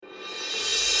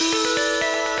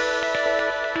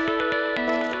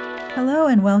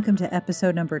Hello and welcome to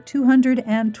episode number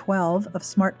 212 of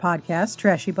Smart Podcast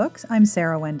Trashy Books. I'm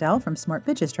Sarah Wendell from Smart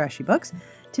Bitches Trashy Books.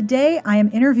 Today I am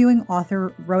interviewing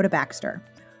author Rhoda Baxter.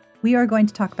 We are going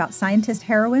to talk about scientist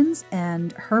heroines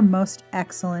and her most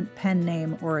excellent pen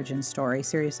name origin story.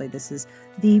 Seriously, this is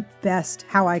the best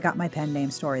how I got my pen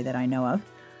name story that I know of.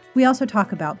 We also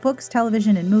talk about books,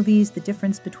 television, and movies, the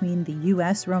difference between the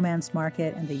US romance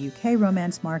market and the UK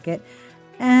romance market,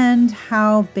 and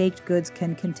how baked goods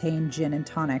can contain gin and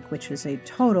tonic, which was a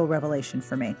total revelation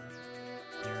for me.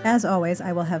 As always,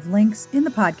 I will have links in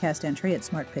the podcast entry at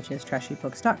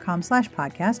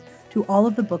smartpitchestrashybooks.com/podcast to all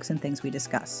of the books and things we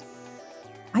discuss.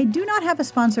 I do not have a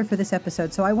sponsor for this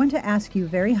episode, so I want to ask you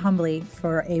very humbly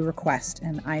for a request,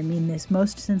 and I mean this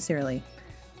most sincerely.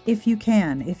 If you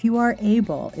can, if you are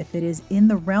able, if it is in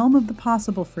the realm of the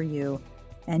possible for you,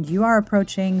 and you are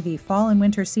approaching the fall and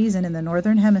winter season in the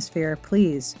Northern Hemisphere,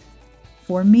 please,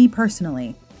 for me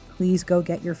personally, please go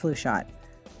get your flu shot.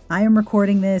 I am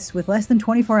recording this with less than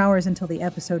 24 hours until the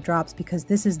episode drops because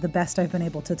this is the best I've been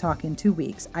able to talk in 2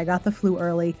 weeks. I got the flu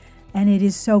early, and it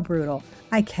is so brutal.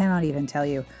 I cannot even tell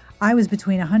you. I was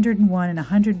between 101 and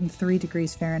 103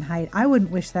 degrees Fahrenheit. I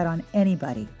wouldn't wish that on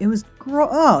anybody. It was it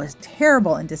was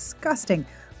terrible and disgusting.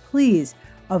 Please,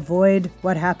 avoid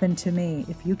what happened to me.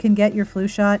 If you can get your flu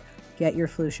shot, get your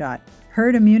flu shot.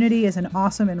 Herd immunity is an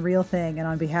awesome and real thing, and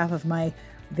on behalf of my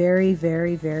very,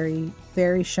 very, very,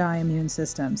 very shy immune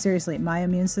system. Seriously, my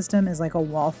immune system is like a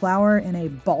wallflower in a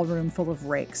ballroom full of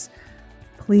rakes.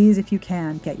 Please, if you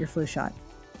can, get your flu shot.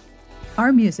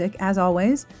 Our music, as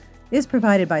always, is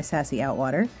provided by Sassy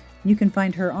Outwater. You can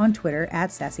find her on Twitter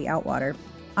at Sassy Outwater.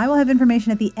 I will have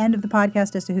information at the end of the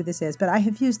podcast as to who this is, but I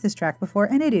have used this track before,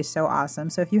 and it is so awesome.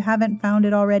 So if you haven't found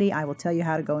it already, I will tell you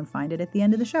how to go and find it at the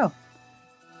end of the show.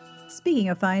 Speaking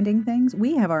of finding things,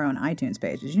 we have our own iTunes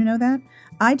page. Did you know that?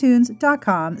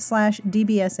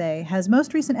 iTunes.com/DBSA has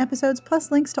most recent episodes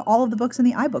plus links to all of the books in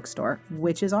the iBook store,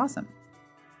 which is awesome.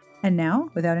 And now,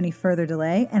 without any further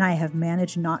delay, and I have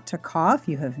managed not to cough,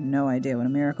 you have no idea what a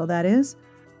miracle that is,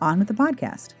 on with the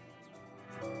podcast.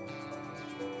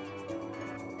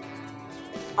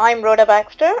 I'm Rhoda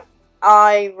Baxter.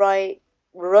 I write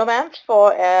romance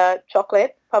for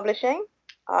Chocolate Publishing,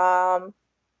 and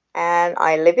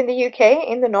I live in the UK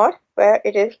in the north, where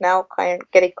it is now kind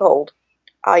of getting cold.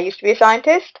 I used to be a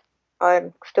scientist.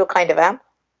 I still kind of am,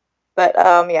 but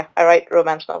I write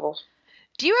romance novels.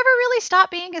 Do you ever really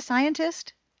stop being a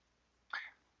scientist?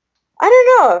 I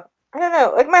don't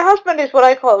know. Like, my husband is what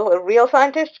I call a real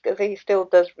scientist because he still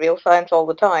does real science all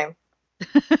the time.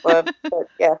 but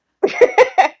yeah.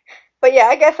 But yeah,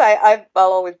 I guess I'll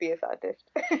always be a scientist.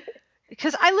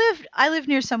 Because I live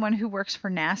near someone who works for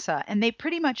NASA, and they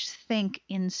pretty much think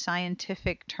in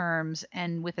scientific terms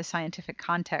and with a scientific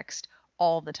context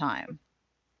all the time.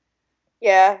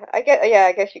 Yeah, I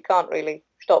guess you can't really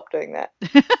stop doing that.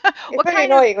 It's very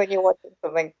annoying when you're watching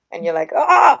something and you're like,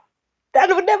 that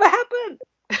would never happen.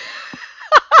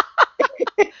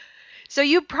 So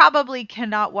you probably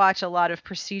cannot watch a lot of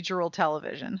procedural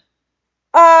television.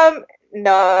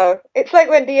 No. It's like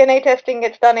when DNA testing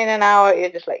gets done in an hour, you're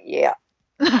just like, yeah.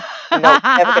 No,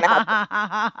 never gonna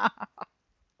happen.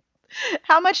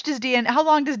 How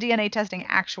long does DNA testing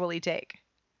actually take?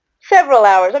 Several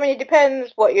hours. I mean, it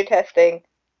depends what you're testing.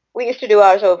 We used to do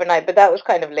ours overnight, but that was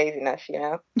kind of laziness, you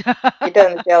know. You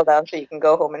turn the gel down so you can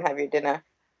go home and have your dinner.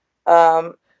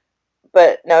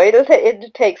 But no, it'll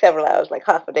take several hours, like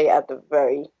half a day at the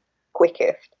very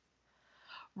quickest.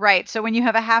 Right. So when you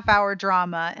have a half-hour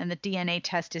drama and the DNA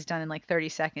test is done in like 30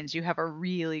 seconds, you have a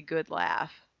really good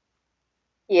laugh.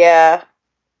 Yeah.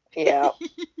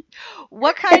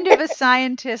 What kind of a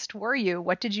scientist were you?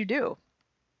 What did you do?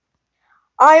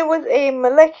 I was a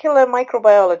molecular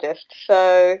microbiologist,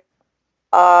 so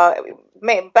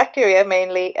bacteria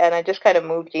mainly, and I just kind of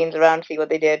moved genes around, see what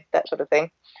they did, that sort of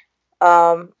thing.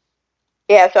 So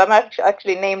I'm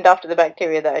actually named after the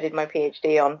bacteria that I did my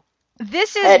PhD on.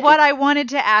 This is what I wanted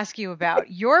to ask you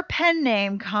about. Your pen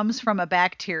name comes from a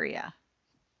bacteria.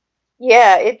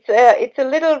 Yeah, it's a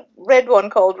little red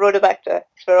one called Rhoda Baxter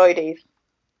spheroides.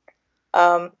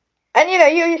 And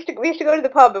we used to go to the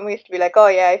pub and we used to be like, oh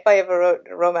yeah, if I ever wrote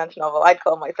a romance novel, I'd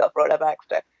call myself Rhoda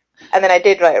Baxter. And then I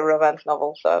did write a romance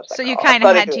novel, so I was like, so you kind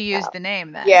of had to use the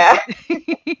name then. Yeah.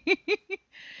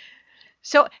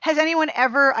 So has anyone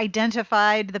ever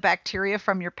identified the bacteria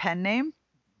from your pen name?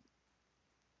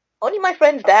 Only my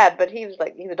friend's dad, but he's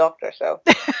a doctor, so.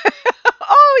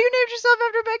 Oh, you named yourself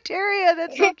after bacteria.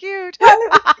 That's so cute.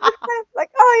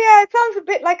 Like, oh yeah, it sounds a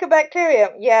bit like a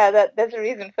bacterium. Yeah, there's a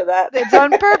reason for that. It's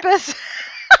on purpose.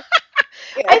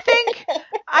 Yeah.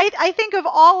 I think of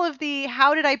all of the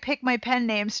how did I pick my pen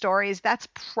name stories, that's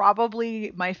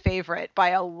probably my favorite by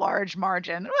a large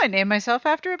margin. Oh, I named myself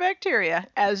after a bacteria,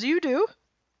 as you do.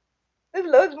 There's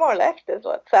loads more left. There's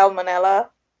what? Salmonella,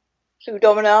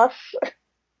 Pseudomonas.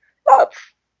 Lots.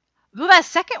 Well, that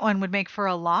second one would make for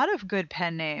a lot of good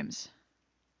pen names.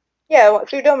 Yeah, what?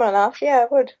 Pseudomonas. Yeah,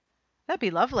 it would. That'd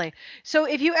be lovely. So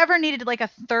if you ever needed like a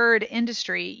third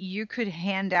industry, you could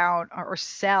hand out or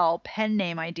sell pen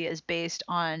name ideas based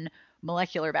on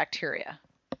molecular bacteria.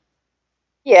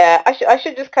 Yeah, I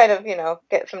should just kind of,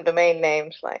 get some domain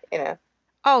names like,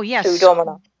 Oh, yes.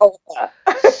 Pseudomonas. Oh,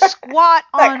 Squat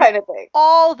that on kind of thing.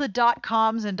 all the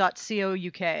 .coms and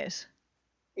 .couk's.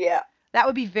 Yeah, That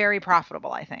would be very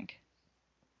profitable, I think.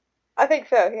 I think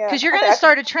so. Yeah, Because you're I going think to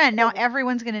I could. start a trend. Now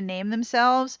everyone's going to name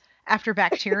themselves after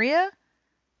bacteria,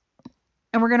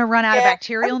 and we're going to run out of Yeah, I'm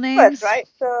bacterial first, names. right?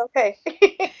 So okay.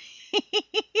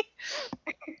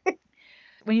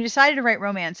 When you decided to write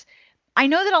romance, I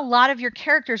know that a lot of your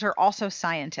characters are also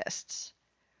scientists.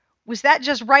 Was that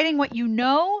just writing what you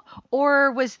know,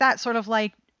 or was that sort of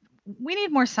like, we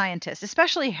need more scientists,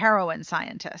 especially heroine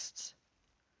scientists?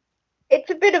 It's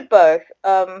a bit of both.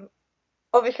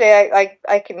 Obviously,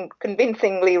 I can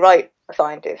convincingly write a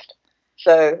scientist,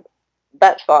 so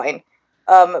that's fine.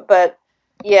 But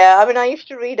yeah, I mean, I used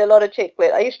to read a lot of chick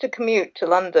lit. I used to commute to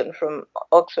London from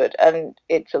Oxford, and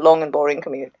it's a long and boring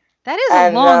commute. That is a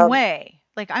And long way.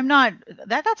 Like, I'm not,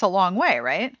 that's a long way,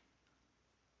 right?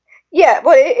 yeah,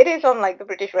 well, it is on like the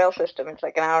British rail system. It's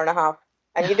like an hour and a half,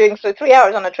 and you're doing so 3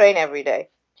 hours on a train every day.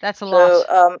 That's a So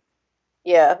lot.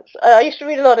 yeah, I used to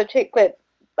read a lot of chick lit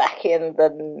back in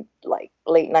the like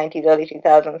late 90s, early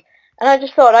 2000s, and I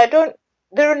just thought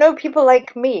there are no people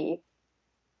like me,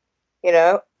 you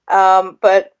know.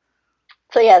 But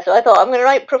so yeah, so I thought I'm going to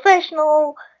write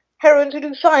professional heroines who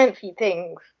do sciencey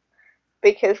things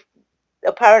because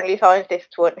apparently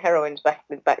scientists weren't heroines back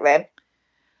then.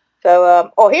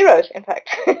 So or heroes, in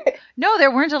fact. No, there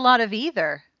weren't a lot of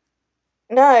either.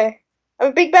 No, I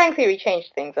mean Big Bang Theory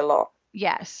changed things a lot.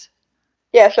 Yes.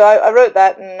 Yeah, so I wrote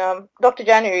that, and Dr.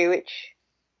 January, which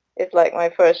is like my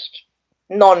first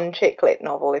non-chick lit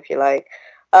novel, if you like.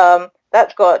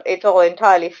 It's all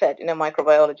entirely set in a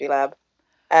microbiology lab,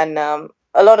 and a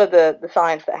lot of the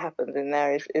science that happens in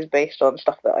there is based on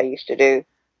stuff that I used to do.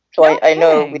 So No I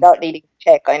know kidding. without needing to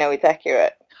check, I know it's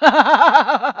accurate.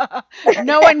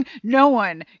 No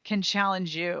one can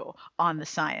challenge you on the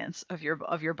science of your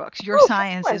books. Your Oh, come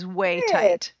science on, is way yeah.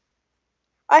 tight.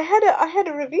 I had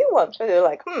a review once where they were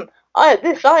like,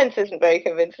 this science isn't very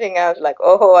convincing. I was like,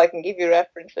 oh, I can give you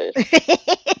references.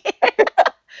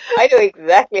 I know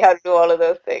exactly how to do all of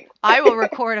those things. I will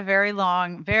record a very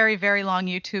long, very, very long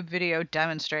YouTube video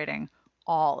demonstrating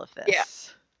all of Yeah,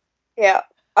 this. yeah.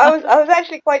 I was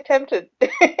actually quite tempted.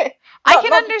 I Not can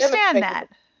not to understand demonstrate it, that.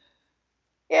 but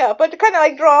yeah, but to kind of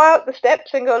like draw out the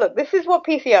steps and go, look, this is what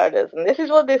PCR does, and this is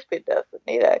what this bit does,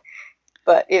 and.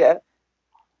 But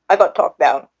I got talked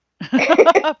down.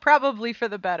 Probably for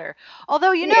the better.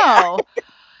 Although, Yeah,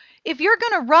 if you're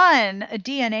going to run a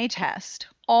DNA test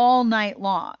all night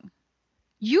long,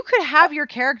 you could have your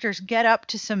characters get up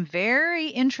to some very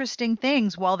interesting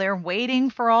things while they're waiting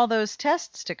for all those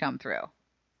tests to come through.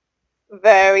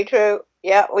 very true.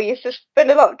 Yeah, we used to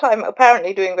spend a lot of time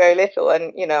apparently doing very little,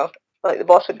 and like the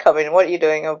boss would come in, what are you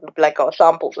doing? Or like, oh,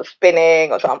 samples are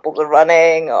spinning, or samples are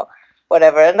running, or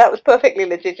whatever, and that was perfectly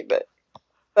legitimate.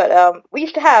 But we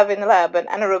used to have in the lab an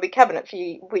anaerobic cabinet,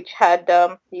 which had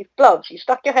these gloves. You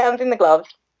stuck your hands in the gloves,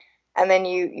 and then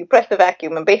you press the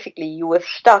vacuum, and basically you were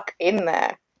stuck in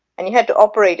there, and you had to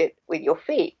operate it with your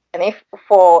feet. And if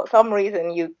for some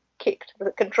reason you kicked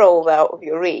the controls out of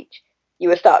your reach, you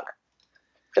were stuck.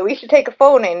 So we used to take a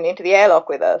phone into the airlock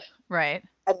with us, Right.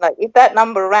 and like if that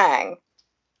number rang,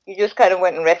 you just kind of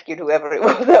went and rescued whoever it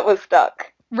was that was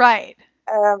stuck. Right.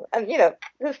 And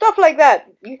stuff like that,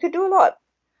 you could do a lot.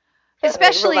 Certainly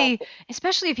Especially romantic.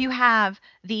 especially if you have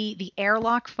the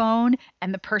airlock phone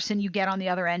and the person you get on the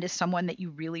other end is someone that you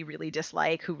really really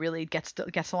dislike, who really gets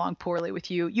along poorly with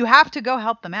you. You have to go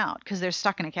help them out because they're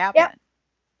stuck in a Yeah, cabinet.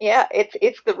 yeah,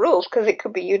 it's the rules because it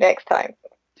could be you next time.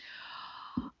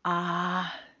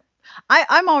 Ah,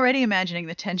 I'm already imagining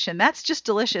the tension. That's just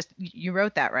delicious. You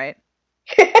wrote that, right?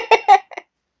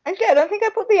 Actually, I don't think I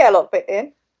put the airlock bit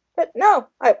in, but no,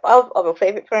 I will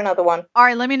save it for another one. All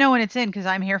right, let me know when it's in because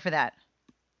I'm here for that.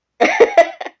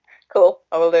 Cool,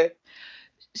 I will do.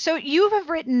 So you have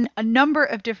written a number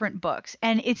of different books,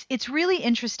 and it's really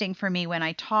interesting for me when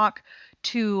I talk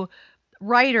to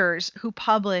writers who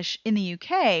publish in the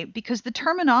UK because the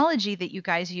terminology that you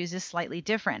guys use is slightly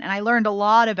different. And I learned a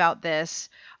lot about this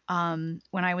when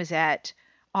I was at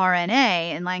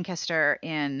RNA in Lancaster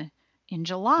in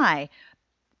July.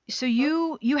 So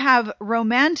you have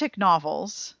romantic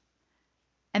novels,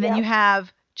 and then Yeah. you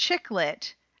have chick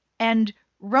lit, and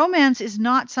romance is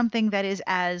not something that is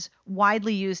as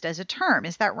widely used as a term.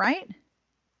 Is that right?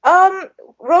 Um,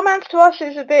 Romance to us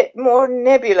is a bit more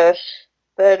nebulous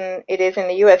than it is in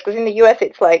the US, because in the US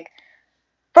it's like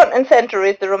front and center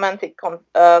is the romantic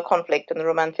conflict and the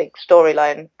romantic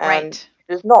storyline, and Right.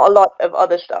 there's not a lot of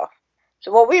other stuff.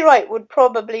 So what we write would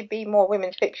probably be more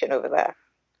women's fiction over there.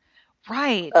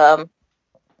 Right. I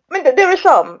mean, there are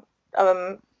some.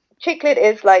 Um, Chick lit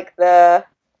is like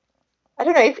I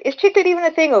don't know, is chick lit even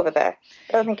a thing over there?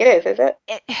 I don't think it is it?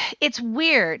 It, it's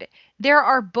weird. There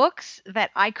are books that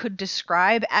I could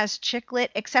describe as chick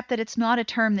lit, except that it's not a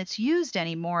term that's used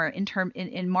anymore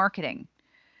in marketing,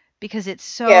 because it's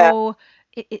Yeah, so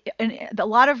and a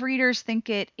lot of readers think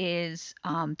it is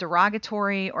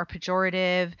derogatory or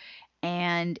pejorative,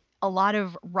 and a lot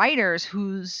of writers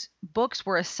whose books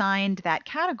were assigned that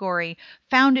category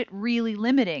found it really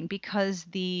limiting, because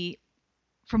the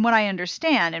from what I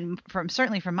understand, and from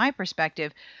certainly from my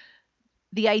perspective,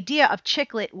 the idea of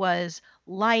chick lit was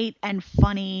light and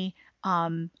funny,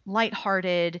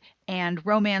 lighthearted, and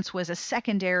romance was a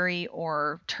secondary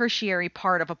or tertiary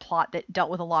part of a plot that dealt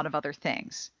with a lot of other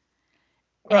things.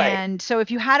 right. And so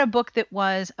if you had a book that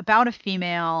was about a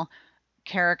female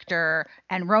character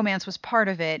and romance was part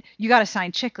of it, you got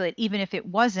assigned chick lit, even if it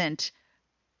wasn't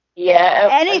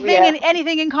Yeah, yeah,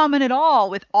 anything in common at all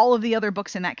with all of the other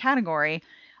books in that category.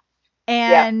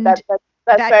 yeah. And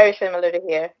That's that very similar to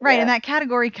here. right, and Yeah, that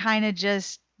category kind of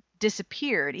just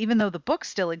disappeared. Even though the books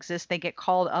still exist, they get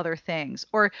called other things.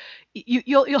 Or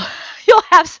you'll you'll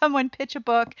have someone pitch a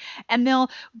book, and they'll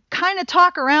kind of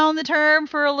talk around the term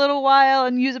for a little while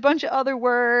and use a bunch of other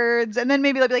words, and then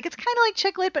maybe they'll be like, it's kind of like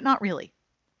chick lit, but not really.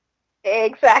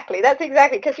 exactly. That's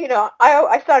exactly because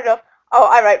I started off. Oh,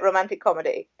 I write romantic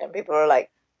comedy, and people are like,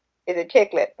 "Is it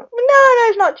chick lit?" No, no,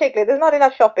 it's not chick lit. There's not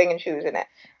enough shopping and shoes in it.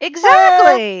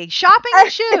 Uh, Exactly. Shopping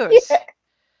and shoes. yeah,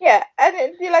 yeah,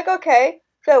 and you're like, okay,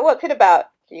 so what's it about?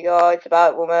 So you go, oh, it's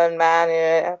about woman,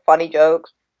 man, funny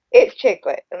jokes. It's chick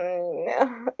lit,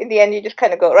 and in the end, you just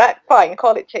kind of go, right, fine,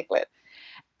 call it chick lit.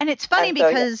 And it's funny And so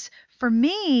yeah, because for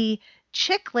me,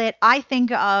 chick lit, I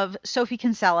think of Sophie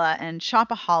Kinsella and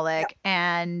yeah, Shopaholic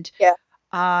and yeah.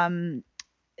 um,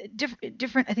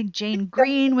 different. I think Jane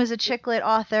Green was a chick lit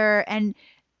author, and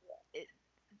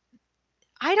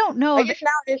I don't know I of guess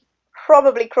now there's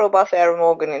probably crowbar Sarah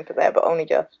Morgan into there, but only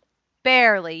just.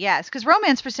 barely, yes, because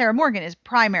romance for Sarah Morgan is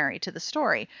primary to the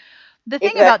story. The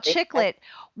thing about Exactly. chick lit,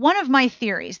 one of my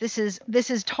theories, this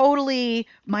is totally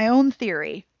my own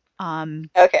theory. Um,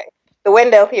 Okay. The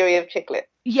Wendell theory of chick lit.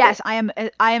 Cool. yes, I am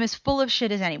as full of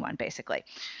shit as anyone, basically.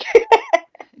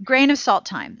 Grain of salt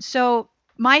time. So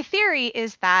my theory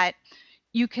is that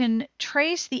you can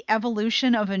trace the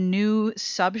evolution of a new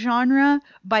subgenre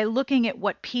by looking at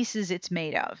what pieces it's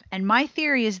made of. And my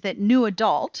theory is that new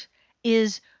adult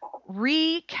is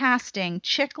recasting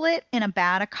chick lit in a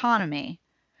bad economy,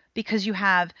 because you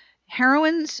have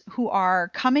heroines who are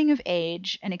coming of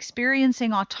age and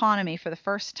experiencing autonomy for the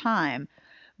first time.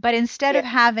 But instead Yeah, of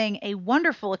having a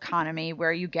wonderful economy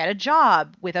where you get a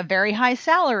job with a very high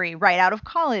salary right out of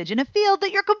college in a field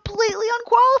that you're completely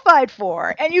unqualified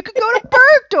for, and you could go to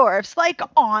Bergdorf's like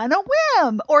on a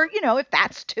whim, or if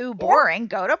that's too yeah, boring,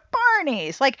 go to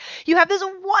Barney's. Like, you have this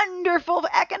wonderful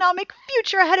economic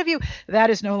future ahead of you. That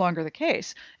is no longer the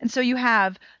case. And so you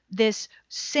have this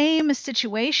same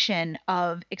situation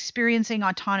of experiencing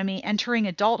autonomy, entering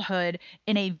adulthood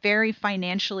in a very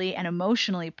financially and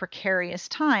emotionally precarious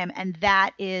time. And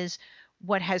that is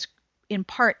what has in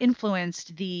part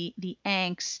influenced the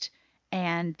angst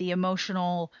and the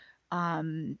emotional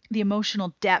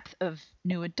depth of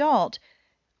new adult,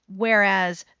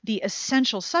 whereas the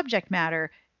essential subject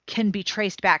matter can be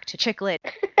traced back to chick lit.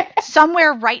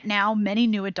 Somewhere right now, many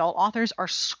new adult authors are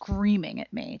screaming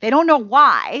at me. They don't know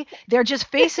why. They're just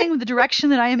facing the direction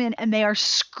that I am in, and they are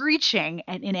screeching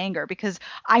in anger, because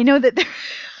I know that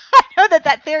I know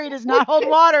that theory does not hold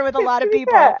water with a lot of yeah.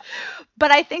 people.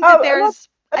 But I think that Oh, there's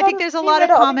a I lot think of there's a new lot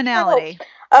of adults. I think new adults. commonality.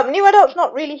 New adults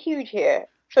not really huge here,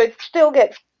 so it still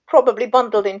gets probably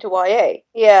bundled into YA.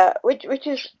 Yeah, which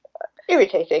is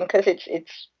irritating because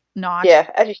it's Not. yeah,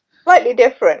 as you slightly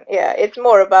different. Yeah, it's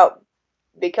more about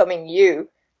becoming you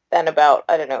than about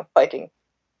I don't know fighting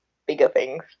bigger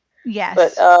things.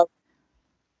 But Yes.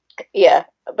 yeah,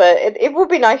 but it would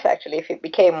be nice actually if it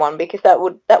became one because that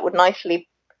would nicely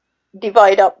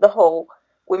divide up the whole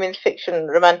women's fiction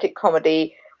romantic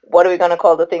comedy what are we going to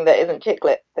call the thing that isn't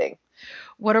chiclet thing?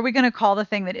 What are we going to call the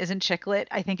thing that isn't chiclet?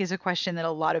 I think is a question that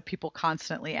a lot of people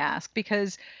constantly ask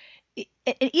because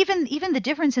even the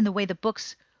difference in the way the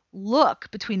books look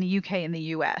between the UK and the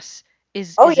US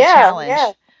Oh is a yeah, yeah,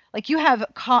 challenge. Like you have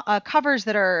covers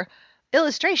that are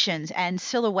illustrations and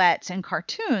silhouettes and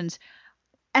cartoons,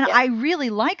 and yeah, I really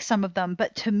like some of them,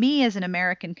 but to me as an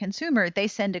American consumer, they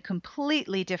send a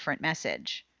completely different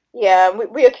message. yeah.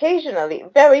 We occasionally,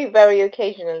 very, very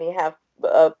occasionally, have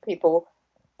people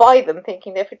buy them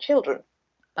thinking they're for children.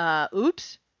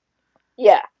 Oops.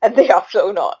 Yeah, and they are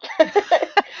so not.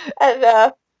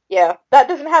 And yeah, that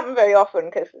doesn't happen very often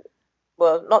because,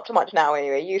 well, not so much now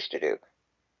anyway. Used to do,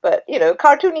 but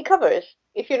cartoony covers.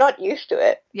 If you're not used to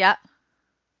it, Yeah,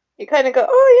 you kind of go,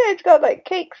 oh yeah, it's got like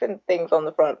cakes and things on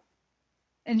the front.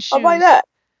 and I'll buy shoes that.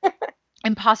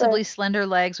 and possibly But slender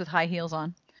legs with high heels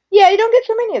on. yeah, you don't get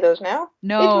so many of those now.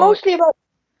 It's No, mostly about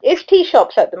it's tea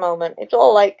shops at the moment. It's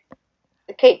all like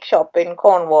the cake shop in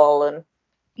Cornwall and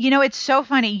it's so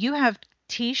funny. You have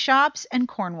tea shops and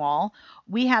Cornwall.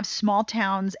 We have small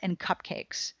towns and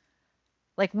cupcakes.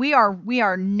 Like we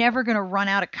are never going to run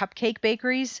out of cupcake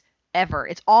bakeries ever.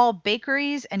 It's all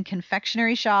bakeries and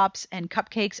confectionery shops and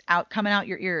cupcakes out coming out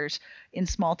your ears in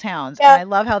small towns. And yeah, I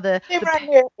love how same around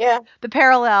here. Yeah, the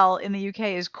parallel in the UK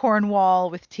is Cornwall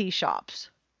with tea shops.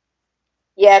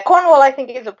 yeah. Cornwall, I think,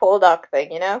 is a Poldark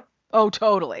thing. Oh,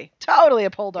 totally. Totally a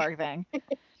Poldark thing.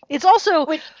 It's also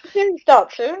Which the series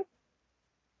starts soon.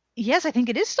 yes, I think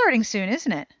it is starting soon,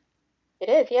 isn't it? It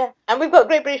is, yeah. And we've got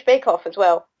Great British Bake Off as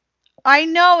well. I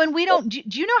know, and we don't.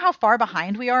 Do you know how far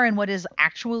behind we are in what is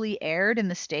actually aired in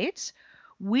the States?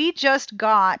 We just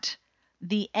got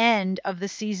the end of the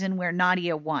season where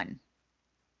Nadia won,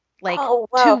 like Oh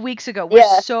two wow. weeks ago. We're Yeah.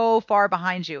 so far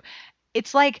behind you.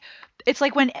 It's like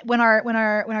when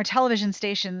our television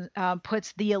station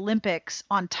puts the Olympics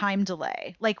on time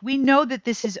delay. Like we know that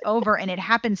this is over and it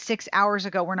happened 6 hours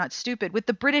ago. We're not stupid. With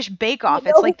the British Bake You Off,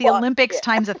 it's like the what? Olympics Yeah.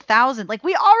 times 1,000. Like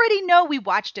we already know we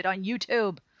watched it on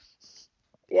YouTube.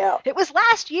 Yeah. It was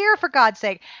last year, for God's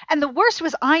sake. And the worst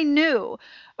was I knew.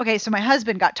 Okay, so my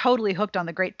husband got totally hooked on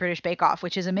the Great British Bake Off,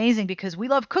 which is amazing because we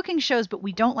love cooking shows, but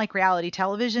we don't like reality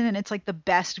television. And it's like the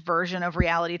best version of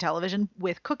reality television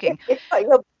with cooking. It's like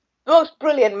the most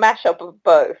brilliant mashup of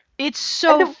both. It's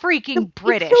And so freaking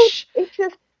it's so British. it's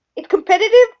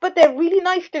competitive, but they're really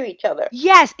nice to each other.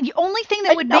 Yes, the only thing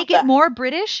that I would love make it that. more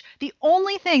British, the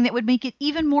only thing that would make it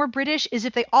even more British is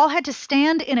if they all had to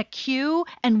stand in a queue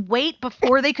and wait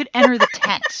before they could enter the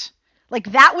tent.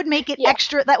 Like that would make it Yeah.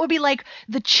 extra. That would be like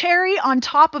the cherry on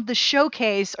top of the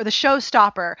showcase or the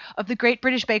showstopper of the Great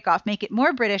British Bake Off. Make it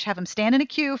more British. Have them stand in a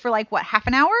queue for like what, half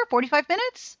an hour, 45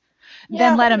 minutes? Then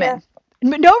Yeah. let them Yeah. in.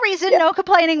 No reason, Yeah. no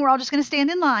complaining. We're all just going to stand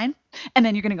in line and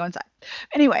then you're going to go inside.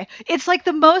 Anyway, it's like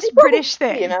the most Probably, British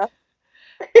thing.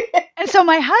 And so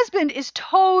my husband is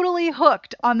totally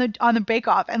hooked on the Bake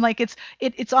Off, and like it's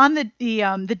on the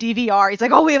DVR. He's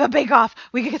like, oh, we have a Bake Off,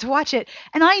 we get to watch it.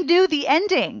 And I knew the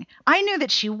ending. I knew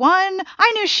that she won.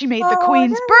 I knew she made the Oh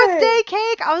Queen's no. birthday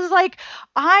cake. I was like,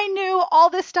 I knew all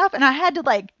this stuff, and I had to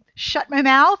like shut my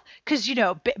mouth because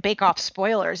Bake Off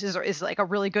spoilers is like a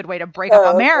really good way to break up a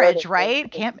Oh, marriage, brilliant.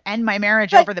 right? Can't end my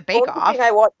marriage Like over the the Bake only thing Off.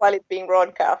 I watch while it's being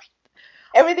broadcast.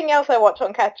 Everything else I watch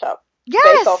on catch up.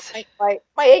 Bake Off. Yes, My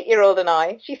 8-year-old and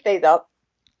I, she stays up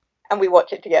and we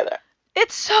watch it together.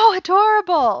 it's so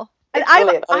adorable. And It's I'm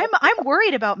brilliant. I I'm love I'm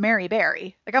worried about Mary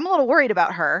Berry. Like I'm a little worried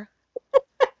about her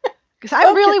because I'm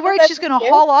Well, really she's worried she's gonna yeah.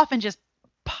 haul off and just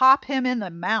pop him in the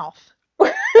mouth.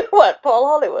 What, Paul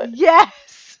Hollywood?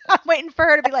 Yes, I'm waiting for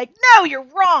her to be like, "No, you're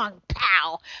wrong,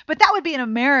 pal." But that would be an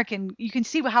American. You can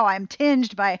see how I'm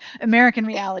tinged by American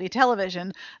reality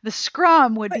television. The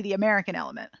scrum would be But, the American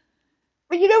element.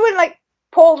 but when like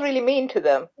Paul's really mean to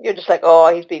them, you're just like,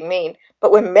 oh, he's being mean.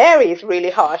 But when Mary's really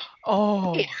harsh,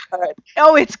 it Oh, hurts.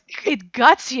 oh, it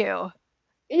guts you.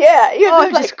 Yeah, you're Oh, just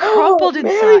I'm like, just oh, crumpled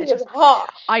Mary inside. is Just harsh.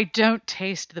 I don't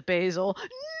taste the basil. No.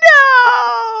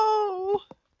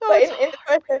 Oh, But it's in the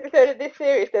first episode of this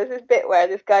series, there's this bit where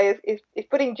this guy is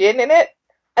putting gin in it,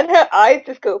 and her eyes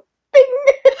just go bing.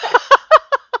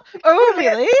 oh, Brilliant.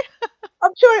 really?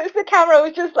 I'm sure the camera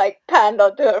was just like panned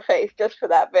onto her face just for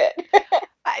that bit.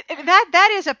 That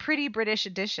is a pretty British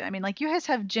addition. I mean, like you guys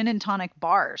have gin and tonic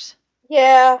bars.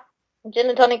 Yeah, gin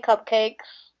and tonic cupcakes.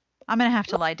 I'm gonna have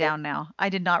to lie down now. I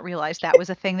did not realize that was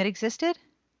a thing that existed.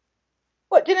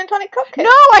 What, gin and tonic No, cupcakes?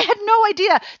 I had no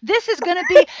idea. This is gonna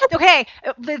be okay.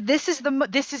 This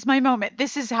is my moment.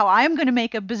 This is how I am gonna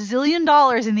make $1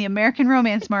 bazillion in the American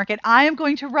romance market. I am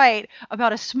going to write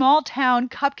about a small town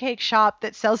cupcake shop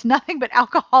that sells nothing but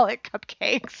alcoholic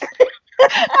cupcakes.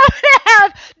 I'm gonna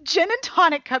have gin and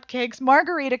tonic cupcakes,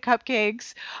 margarita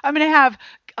cupcakes. I'm gonna have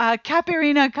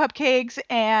caparina cupcakes,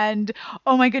 and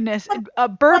oh my goodness,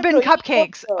 bourbon Sandra, you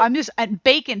cupcakes. also. I'm just and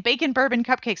bacon bourbon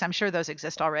cupcakes. I'm sure those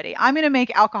exist already. I'm gonna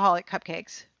make alcoholic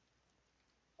cupcakes.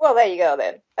 Well, there you go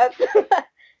then. That's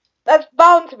that's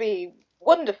bound to be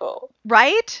wonderful.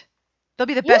 Right? They'll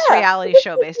be the best Yeah, reality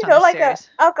show based on this like a series.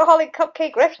 alcoholic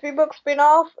cupcake recipe book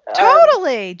spin-off.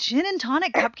 Totally. Gin and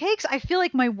tonic cupcakes. I feel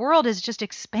like my world has just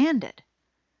expanded.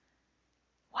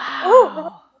 Oh,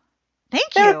 Wow.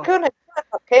 Thank there are you. good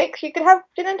cupcakes. You could have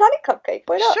gin and tonic cupcake.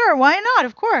 Why not? Sure, why not?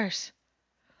 Of course.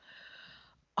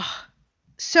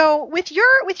 So with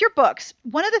your books,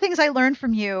 one of the things I learned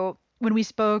from you when we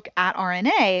spoke at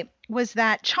RNA was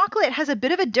that chocolate has a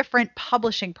bit of a different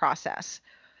publishing process.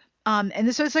 And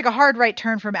this was like a hard right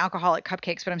turn from alcoholic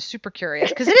cupcakes, but I'm super curious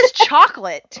because it is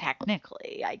chocolate,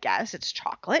 technically, I guess it's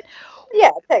chocolate.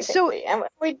 Yeah, So, technically, and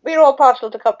we're all partial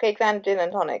to cupcakes and gin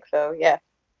and tonic. So yeah,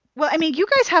 well, I mean, you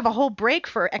guys have a whole break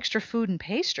for extra food and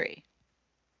pastry.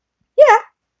 yeah,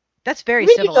 That's very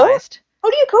really don't. civilized. How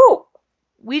do you cope?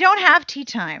 We don't have tea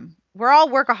time. We're all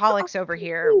workaholics over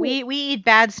here. We eat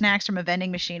bad snacks from a vending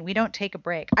machine. We don't take a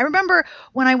break. I remember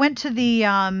when I went to the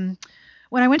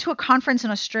when I went to a conference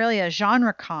in Australia,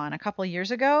 GenreCon, a couple of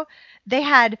years ago, they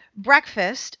had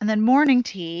breakfast and then morning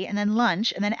tea and then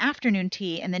lunch and then afternoon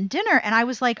tea and then dinner. And I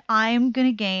was like, I'm going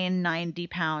to gain 90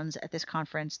 pounds at this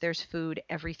conference. There's food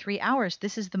every 3 hours.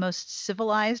 This is the most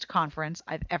civilized conference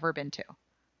I've ever been to. It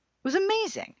was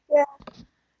amazing. Yeah.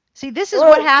 See, this is Well,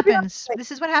 what to be honest, happens.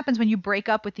 This is what happens when you break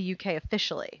up with the UK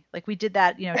officially. Like we did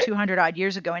that, 200 odd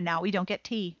years ago, and now we don't get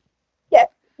tea. yeah,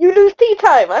 you lose tea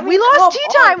time. I We mean, lost come tea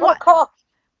on, time. what a What? cost.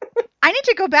 I need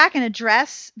to go back and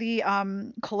address the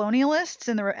colonialists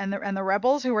and the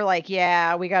rebels who were like,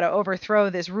 "Yeah, we got to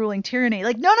overthrow this ruling tyranny."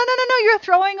 Like, no, no, no, no, no! You're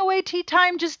throwing away tea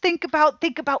time. Just think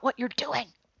about what you're doing.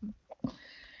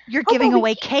 You're How giving about we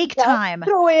away keep tea cake time, time,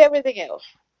 throw away everything else?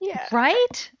 Yeah.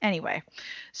 right? Anyway,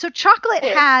 so chocolate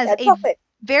Anyway, has yeah, a chocolate.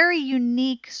 very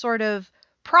unique sort of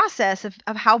process of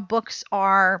how books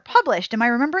are published. Am I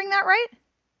remembering that right?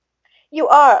 You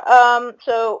are.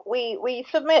 So we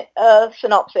submit a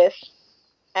synopsis,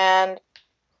 and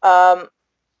um,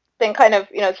 then kind of,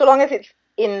 so long as it's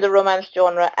in the romance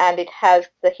genre and it has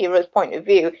the hero's point of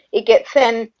view, it gets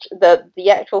sent, the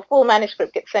actual full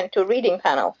manuscript gets sent to a reading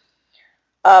panel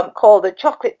called the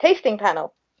chocolate tasting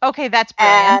panel. Okay, that's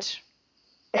And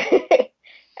brilliant.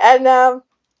 and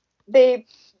they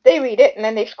they read it and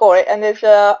then they score it. And there's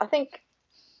I think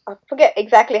I forget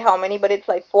exactly how many, but it's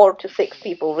like 4 to 6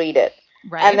 people read it.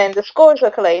 And Right. then the scores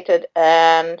are collated,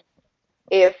 and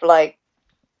if like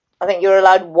I think you're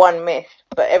allowed one miss,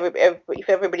 but if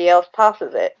everybody else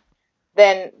passes it,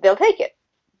 then they'll take it.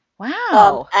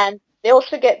 Wow. And they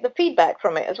also get the feedback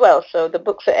from it as well. So the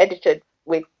books are edited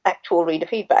with actual reader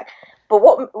feedback. But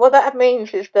what that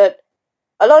means is that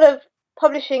a lot of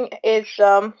publishing is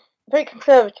very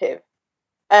conservative,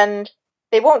 and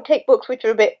they won't take books which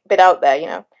are a bit out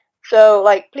there. So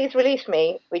like Please Release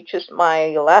Me, which is my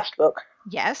last book,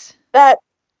 Yes. that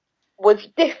was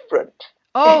different.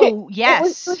 Oh, It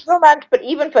was yes. romance, but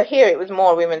even for here, it was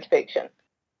more women's fiction,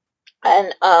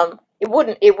 and it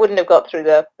wouldn't have got through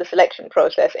the selection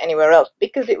process anywhere else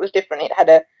because it was different. It had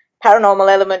a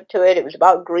paranormal element to it. It was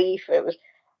about grief.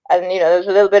 And there was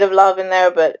a little bit of love in there,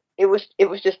 but it was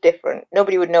just different.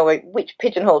 Nobody would know which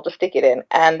pigeonhole to stick it in,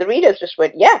 and the readers just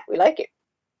went, "Yeah, we like it."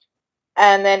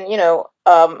 And then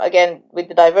again with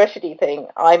the diversity thing,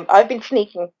 I've been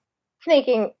sneaking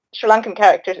Sri Lankan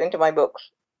characters into my books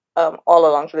all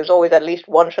along. So there's always at least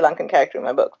one Sri Lankan character in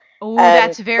my book, Oh, and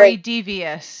that's very great,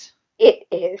 devious. it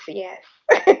is, yes.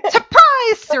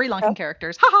 Surprise! Sri Lankan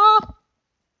characters. Haha.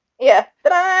 Yeah,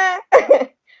 ta-da!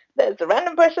 There's a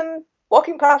random person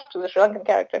walking past with a Sri Lankan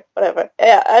character, whatever.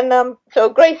 Yeah, and so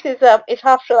Grace is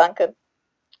half Sri Lankan,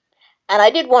 and I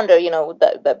did wonder, would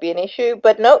that be an issue?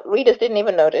 But no, readers didn't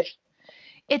even notice.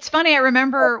 It's funny. I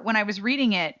remember when I was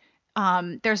reading it,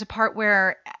 there's a part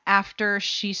where after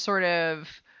she sort of,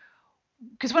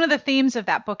 because one of the themes of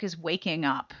that book is waking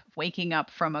up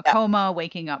from a Yeah, coma,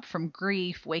 waking up from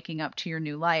grief, waking up to your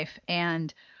new life.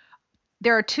 And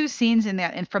there are two scenes in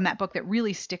that and from that book that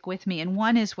really stick with me. And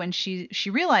one is when she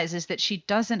realizes that she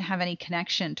doesn't have any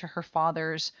connection to her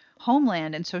father's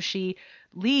homeland, and so she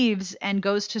leaves and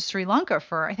goes to Sri Lanka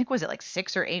for, I think, was it like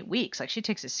 6 or 8 weeks? Like she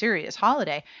takes a serious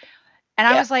holiday. And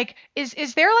I Yeah. was like, is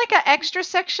there like an extra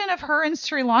section of her in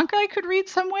Sri Lanka I could read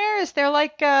somewhere? Is there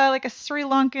like a Sri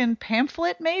Lankan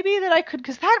pamphlet maybe that I could?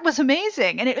 Because that was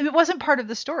amazing, and it wasn't part of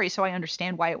the story, so I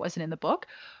understand why it wasn't in the book.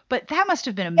 But that must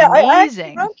have been Yeah, I actually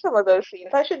amazing. wrote some of those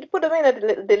scenes. I should put them in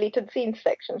a deleted scenes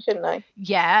section, shouldn't I?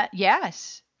 Yeah,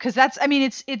 yes. Because that's, I mean,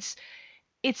 it's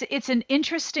an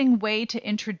interesting way to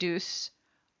introduce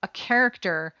a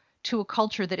character to a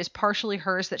culture that is partially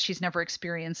hers that she's never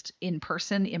experienced in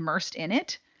person, immersed in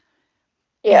it.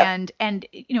 Yeah. And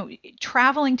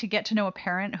traveling to get to know a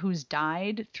parent who's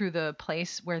died through the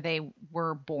place where they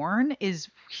were born is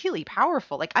really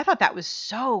powerful. Like I thought that was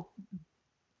so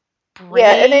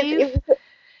Yeah, and brave.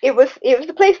 it was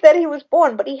the place that he was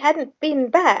born, but he hadn't been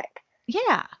back.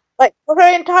 Yeah. Like for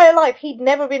her entire life, he'd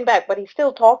never been back, but he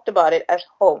still talked about it as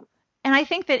home. And I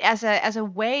think that as a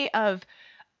way of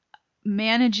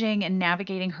managing and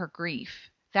navigating her grief,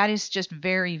 that is just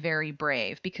very, very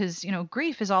brave because,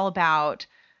 grief is all about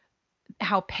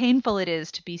how painful it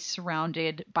is to be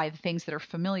surrounded by the things that are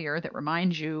familiar that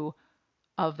remind you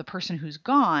of the person who's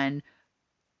gone,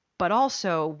 but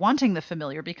also wanting the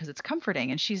familiar because it's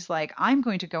comforting. And she's like, I'm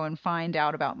going to go and find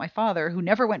out about my father who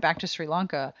never went back to Sri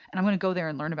Lanka, and I'm going to go there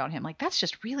and learn about him. Like, that's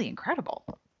just really incredible.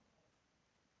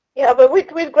 Yeah, but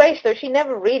with Grace though, she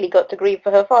never really got to grieve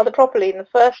for her father properly in the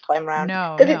first time round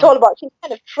No, because it's no. all about she's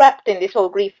kind of trapped in this whole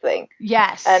grief thing,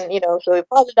 Yes. and so her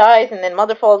father dies and then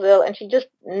mother falls ill, and she just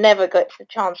never gets the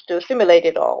chance to assimilate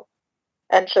it all.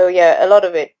 And so yeah, a lot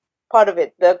of it, part of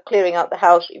it, the clearing out the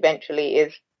house eventually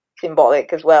is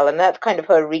symbolic as well, and that's kind of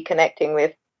her reconnecting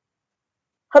with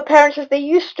her parents as they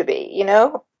used to be,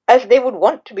 as they would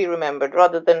want to be remembered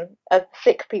rather than as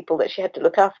sick people that she had to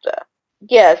look after.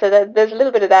 Yeah, so there's a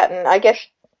little bit of that, and I guess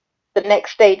the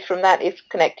next stage from that is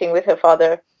connecting with her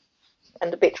father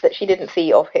and the bits that she didn't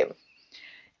see of him.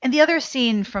 And the other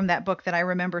scene from that book that I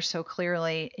remember so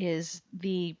clearly is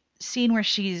the scene where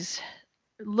she's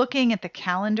looking at the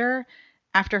calendar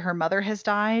after her mother has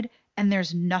died and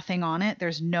there's nothing on it.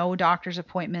 There's no doctor's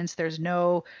appointments, there's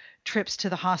no trips to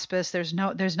the hospice, there's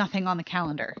nothing on the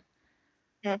calendar.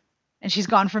 Mm. And she's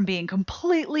gone from being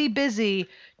completely busy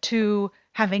to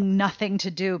having nothing to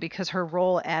do because her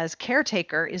role as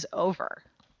caretaker is over.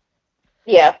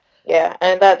 Yeah, yeah,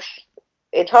 and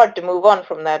it's hard to move on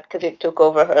from that because it took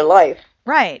over her life.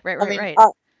 Right, right, I right, mean, right.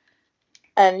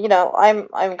 and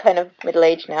I'm kind of middle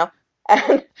aged now,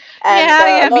 and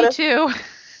Yeah, a yeah, lot me of too.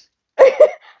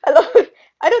 a lot of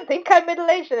I don't think I'm middle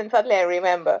aged, and then suddenly I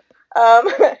remember,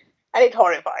 and it's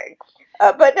horrifying.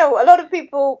 But no, a lot of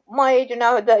people my age are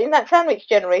now in that sandwich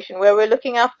generation where we're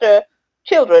looking after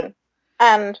children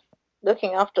and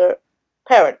looking after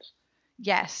parents.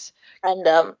 Yes. And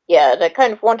yeah, and I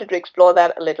kind of wanted to explore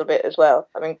that a little bit as well.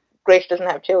 I mean, Grace doesn't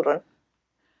have children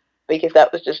because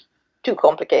that was just too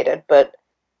complicated. But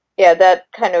yeah,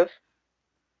 that kind of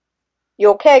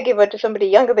your caregiver to somebody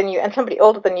younger than you and somebody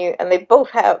older than you, and they both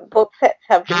sets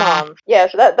have demands. Yeah,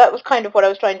 so that was kind of what I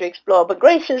was trying to explore. But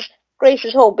Grace's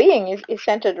whole being is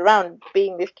centered around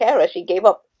being this carer. She gave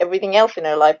up everything else in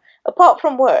her life apart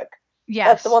from work.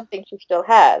 That's the Yes. one thing she still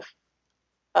has.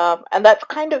 And that's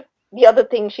kind of the other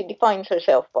thing she defines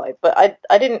herself by. But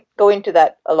I didn't go into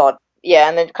that a lot. Yeah,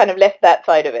 and then kind of left that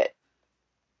side of it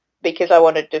because I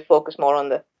wanted to focus more on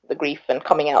the grief and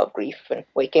coming out of grief and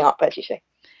waking up, as you say.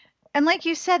 And like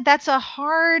you said, that's a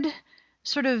hard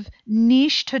sort of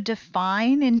niche to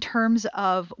define in terms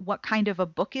of what kind of a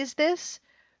book is this?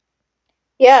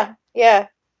 Yeah, yeah.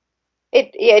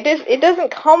 It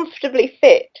doesn't comfortably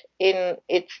fit in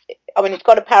its. I mean, it's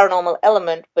got a paranormal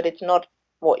element, but it's not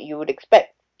what you would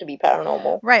expect to be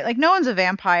paranormal. Right, like no one's a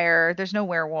vampire, there's no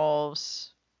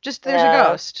werewolves. Just there's a No,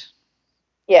 ghost.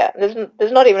 yeah.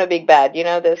 There's not even a big bad.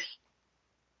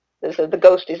 The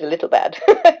ghost is a little bad.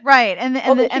 Right. And the, and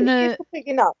Although the and she's the big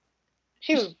enough.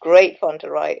 She was great fun to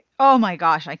write. oh my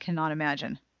gosh, I cannot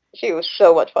imagine. She was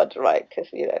so much fun to write because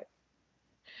she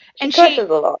And curses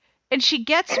a lot. she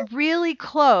gets really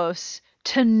close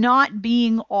to not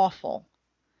being awful.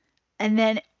 And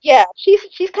then Yeah,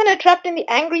 she's kind of trapped in the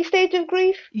angry stage of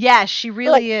grief. yes, she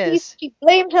Like really she is. she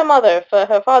blamed her mother for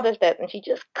her father's death, and she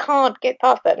just can't get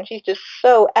past that, and she's just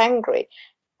so angry.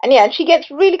 And yeah, and she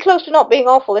gets really close to not being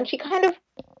awful, and she kind of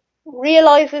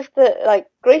realizes that like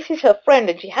Grace is her friend,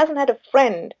 and she hasn't had a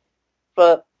friend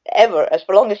for ever, as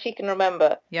for long as she can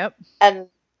remember. Yep. And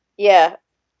yeah,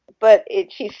 but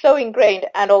she's so ingrained,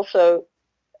 and also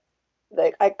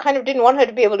like I kind of didn't want her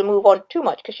to be able to move on too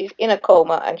much because she's in a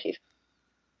coma, and she's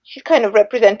kind of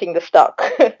representing the stuck.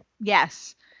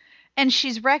 Yes. And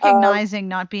she's um, recognizing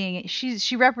not being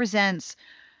she represents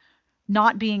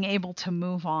not being able to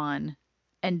move on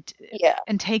and yeah.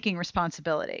 and taking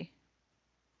responsibility.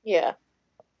 Yeah.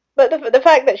 But the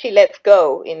fact that she lets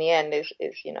go in the end is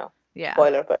Yeah.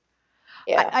 spoiler, but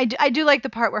yeah. I do like the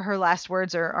part where her last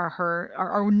words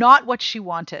are not what she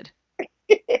wanted.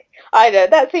 I know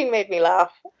that scene made me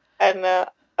laugh, and I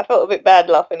felt a bit bad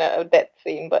laughing at a death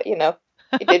scene, but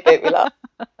it did make me laugh.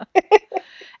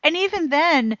 And even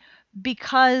then,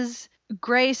 because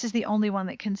Grace is the only one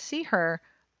that can see her,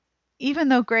 even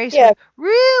though Grace Yeah, would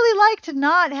really like to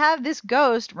not have this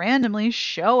ghost randomly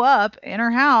show up in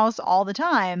her house all the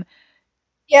time,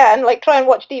 yeah, and like try and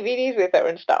watch DVDs with her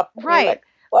and stuff, and you're right? like,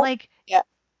 what? Like Yeah,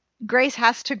 Grace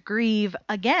has to grieve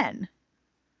again.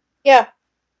 yeah.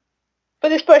 But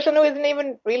this person who isn't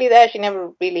even really there, she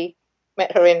never really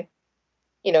met her in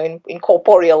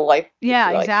corporeal life, if Yeah,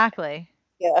 you like. exactly.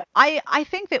 Yeah, I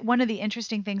think that one of the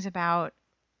interesting things about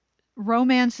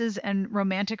romances and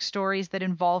romantic stories that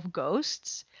involve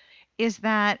ghosts is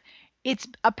that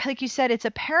like you said, it's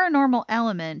a paranormal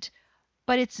element,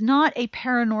 but it's not a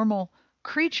paranormal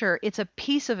creature. It's a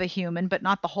piece of a human, but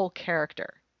not the whole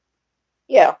character.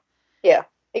 yeah, yeah,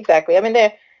 exactly. I mean,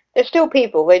 they're still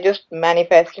people. They just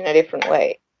manifest in a different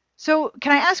way. So,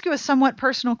 can I ask you a somewhat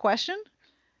personal question?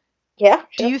 Yeah,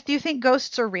 Do sure. you think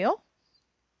ghosts are real?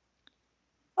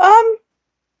 Um,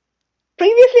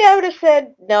 Previously I would have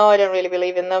said no, I don't really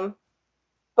believe in them.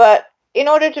 But in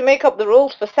order to make up the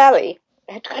rules for Sally,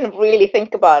 I had to kind of really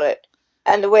think about it.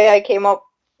 And the way I came up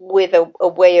with a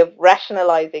way of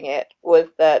rationalizing it was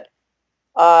that,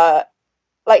 uh,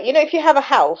 like, if you have a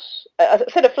house, a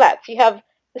set of flats, you have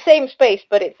the same space,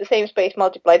 but it's the same space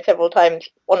multiplied several times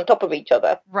on top of each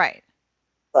other, Right.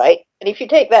 right? And if you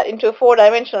take that into a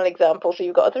four-dimensional example, so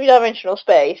you've got a three-dimensional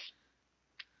space,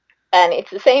 and it's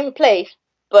the same place,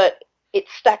 but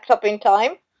it's stacked up in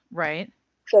time. Right.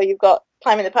 So you've got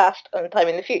time in the past and time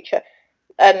in the future.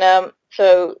 And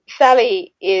so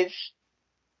Sally is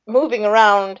moving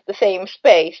around the same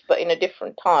space, but in a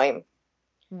different time.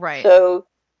 Right. So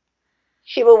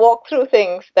she will walk through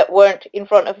things that weren't in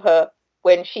front of her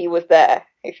when she was there,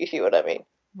 if you see what I mean.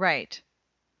 Right.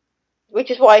 Which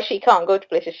is why she can't go to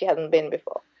places she hasn't been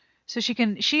before. So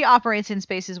she operates in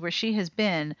spaces where she has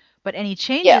been, but any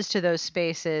Yeah, changes to those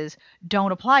spaces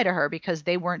don't apply to her because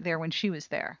they weren't there when she was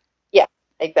there. yeah,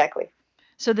 exactly.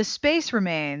 So the space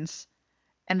remains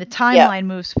and the Yeah, timeline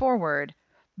moves forward,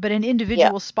 but an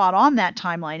yeah, individual spot on that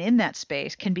timeline in that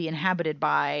space can be inhabited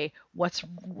by what's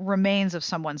remains of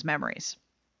someone's memories.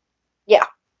 yeah.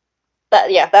 That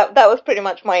was pretty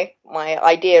much my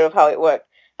idea of how it worked.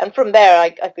 And from there, I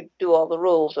could do all the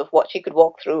rules of what she could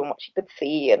walk through and what she could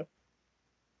see and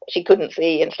what she couldn't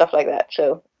see and stuff like that.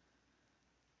 So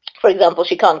for example,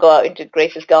 she can't go out into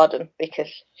Grace's garden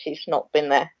because she's not been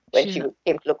there when She's she not,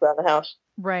 came to look around the house.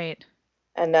 right.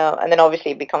 And then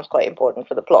obviously it becomes quite important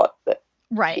for the plot that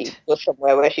she Right. was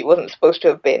somewhere where she wasn't supposed to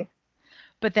have been.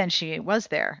 But then she was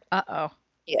there. Uh-oh.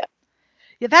 Yeah,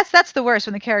 Yeah, that's the worst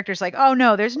when the character's like, "Oh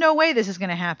no, there's no way this is going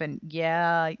to happen."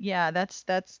 Yeah, yeah,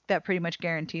 that pretty much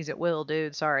guarantees it will,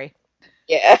 dude. Sorry.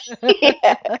 yeah,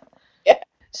 yeah, yeah.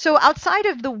 So outside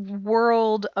of the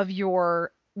world of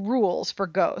your rules for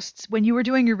ghosts, when you were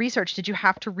doing your research, did you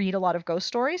have to read a lot of ghost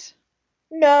stories?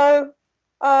 No,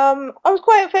 I was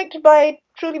quite affected by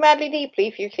Truly Madly Deeply.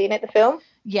 If you've seen it, the film.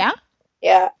 Yeah?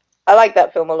 Yeah, I like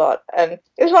that film a lot, and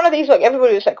it was one of these like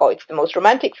everybody was like, "Oh, it's the most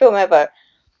romantic film ever,"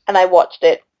 and I watched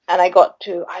it, and I got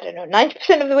to I don't know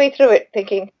 90% of the way through it,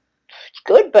 thinking it's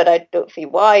good, but I don't see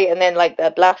why. And then like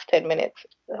that last 10 minutes,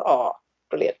 oh,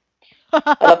 brilliant!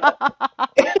 I love that,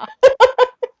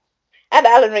 and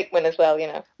Alan Rickman as well.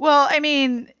 Well, I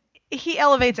mean, he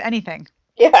elevates anything.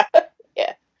 Yeah,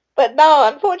 yeah. But now,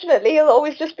 unfortunately, he'll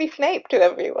always just be Snape to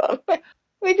everyone,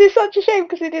 which is such a shame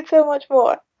because he did so much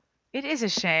more. It is a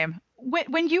shame.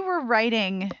 When you were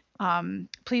writing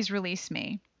Please Release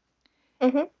Me,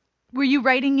 Hmm. were you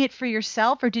writing it for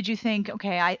yourself or did you think,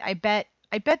 okay, I bet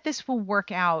this will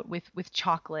work out with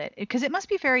chocolate? Because it must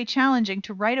be very challenging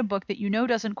to write a book that you know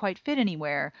doesn't quite fit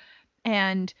anywhere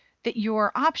and that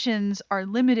your options are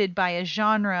limited by a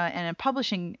genre and a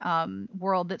publishing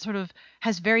world that sort of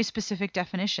has very specific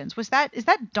definitions. Is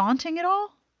that daunting at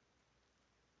all?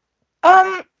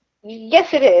 Um,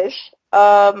 yes, it is.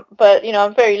 But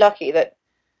I'm very lucky that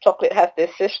chocolate has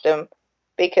this system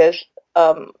because,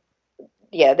 um,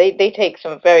 yeah, they take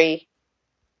some very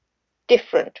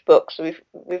different books.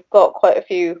 We've got quite a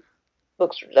few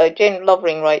books. Jane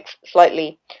Lovering writes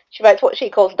slightly. She writes what she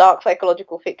calls dark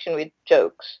psychological fiction with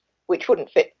jokes, which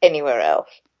wouldn't fit anywhere else.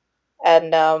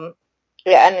 And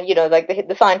yeah, and like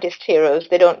the scientist heroes,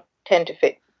 they don't tend to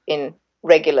fit in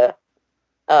regular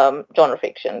genre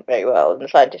fiction very well, and the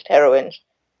scientist heroines.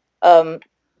 Um,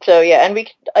 so yeah, and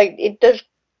it does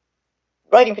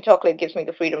writing for Chocolate gives me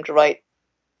the freedom to write.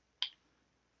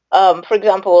 For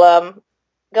example,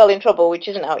 Girl in Trouble, which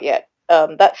isn't out yet.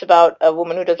 That's about a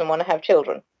woman who doesn't want to have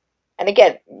children. And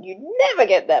again, you never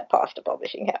get that past a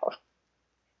publishing house.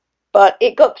 But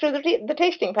it got through the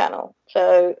tasting panel.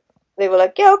 So they were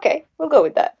like, yeah, okay, we'll go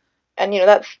with that. And,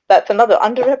 that's another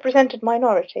underrepresented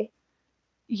minority.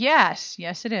 Yes,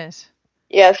 it is.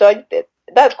 Yeah, so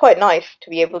that's quite nice to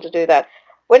be able to do that.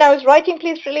 When I was writing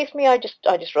Please Release Me, I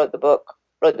just wrote the book.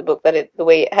 Wrote the book the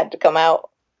way it had to come out.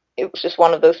 It was just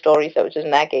one of those stories that was just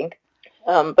nagging.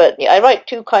 But yeah, I write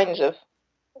two kinds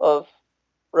of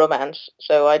romance.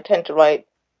 So I tend to write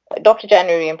Dr.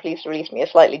 January and Please Release Me are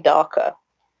slightly darker.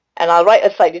 And I'll write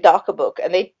a slightly darker book,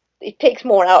 and it takes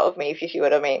more out of me, if you see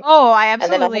what I mean. Oh, I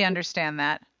absolutely understand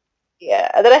that. Yeah,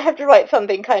 and then I have to write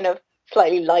something kind of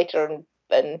slightly lighter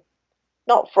and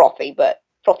not frothy, but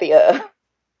frothier,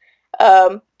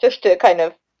 just to kind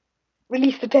of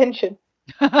release the tension.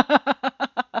 So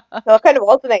I kind of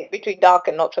alternate between dark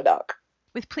and not so dark.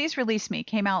 With Please Release Me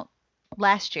came out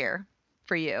last year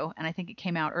for you, and I think it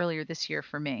came out earlier this year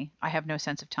for me. I have no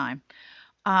sense of time.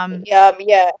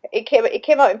 Yeah, it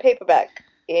came out in paperback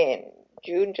in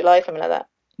June, July, something like that.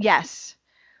 Yes.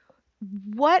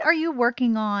 What are you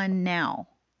working on now?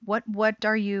 What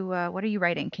are you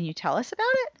writing? Can you tell us about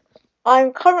it?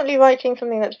 I'm currently writing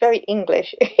something that's very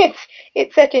English.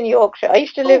 It's set in Yorkshire. I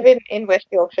used to live in West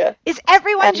Yorkshire. Is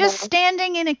everyone just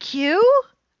standing in a queue?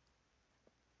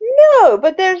 No,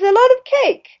 but there's a lot of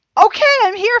cake. Okay,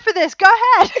 I'm here for this. Go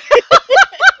ahead.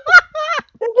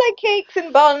 There's like cakes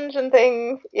and buns and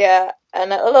things, yeah,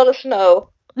 and a lot of snow.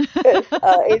 Because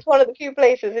it's one of the few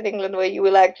places in England where you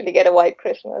will actually get a white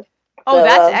Christmas. Oh, so,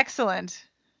 that's excellent.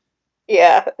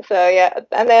 Yeah, so yeah,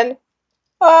 and then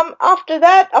after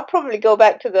that, I'll probably go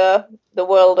back to the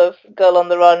world of Girl on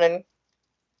the Run and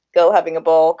Girl Having a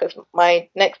Ball, because my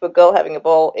next book, Girl Having a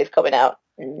Ball, is coming out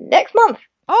next month.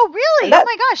 Oh, really? Oh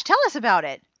my gosh, tell us about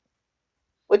it.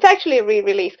 It's actually a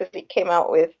re-release because it came out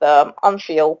with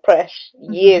Unseal Press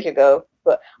years ago,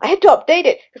 but I had to update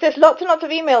it because there's lots and lots of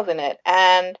emails in it,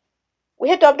 and we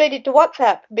had to update it to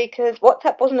WhatsApp because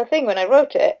WhatsApp wasn't a thing when I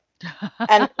wrote it.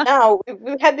 And now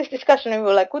we've had this discussion, and we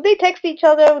were like, would they text each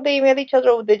other, would they email each other,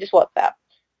 or would they just WhatsApp?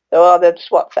 So they're just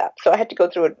WhatsApp. So I had to go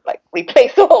through and like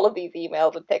replace all of these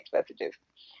emails and text messages.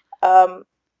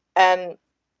 And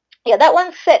yeah, that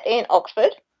one's set in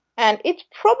Oxford, and it's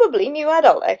probably new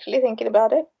adult, actually, thinking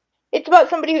about it. It's about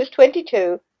somebody who's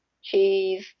 22.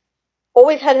 She's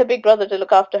always had her big brother to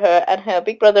look after her, and her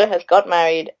big brother has got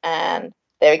married, and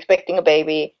they're expecting a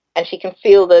baby, and she can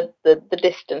feel the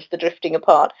distance, the drifting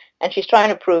apart, and she's trying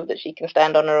to prove that she can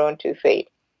stand on her own 2 feet.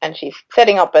 And she's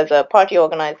setting up as a party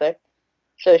organizer,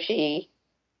 so she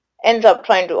ends up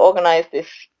trying to organize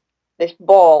this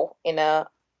ball in a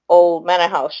old manor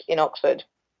house in Oxford.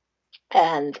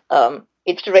 And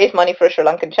it's to raise money for a Sri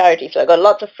Lankan charity, so I got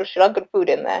lots of Sri Lankan food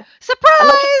in there.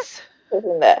 Surprise!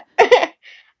 In there.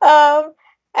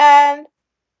 And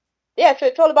yeah, so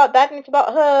it's all about that, and it's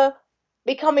about her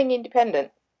becoming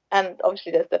independent, and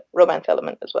obviously there's the romance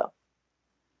element as well.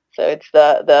 So it's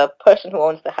the person who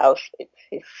owns the house, it's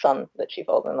his son that she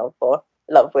falls in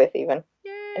love with even.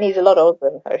 Yay. And he's a lot older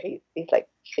than her. He's like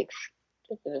 6,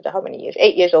 how many years?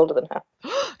 8 years older than her.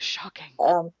 Shocking.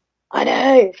 I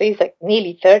know. So he's like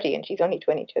nearly 30 and she's only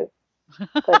 22.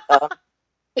 But,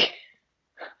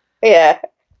 yeah.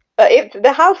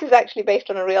 The house is actually based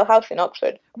on a real house in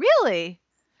Oxford. Really?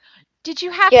 Did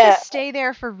you have to stay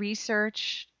there for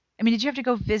research? I mean, did you have to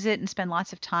go visit and spend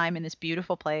lots of time in this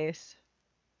beautiful place?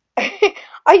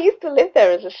 I used to live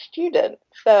there as a student,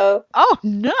 so... Oh,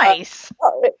 nice!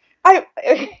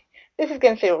 This is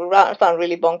going to sound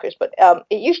really bonkers, but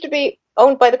it used to be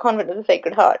owned by the Convent of the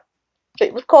Sacred Heart. So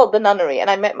it was called the Nunnery, and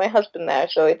I met my husband there.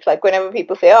 So it's like whenever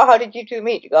people say, oh, how did you two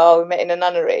meet? You go, oh, we met in a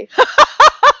nunnery.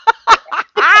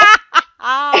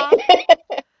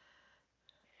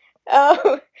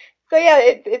 So yeah,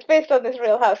 it's based on this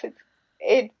real house.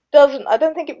 I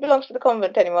don't think it belongs to the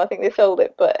convent anymore. I think they sold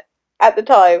it, but at the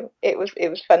time it was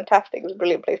fantastic. It was a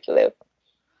brilliant place to live.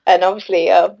 And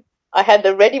obviously I had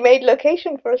the ready-made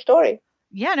location for a story.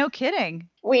 Yeah, no kidding.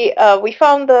 We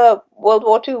found the World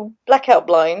War II blackout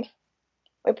blinds.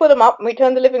 We put them up and we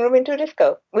turned the living room into a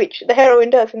disco, which the heroine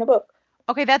does in the book.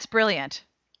 Okay, that's brilliant.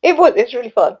 It's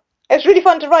really fun. It's really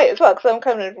fun to write as well because I'm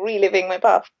kind of reliving my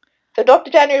past. So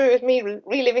Dr. January was me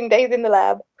reliving days in the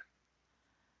lab.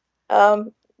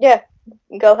 Yeah,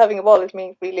 Girl Having a Ball is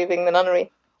me reliving the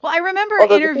nunnery. Well, I remember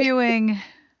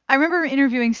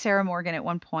interviewing Sarah Morgan at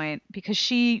one point because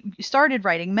she started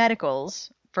writing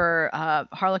medicals for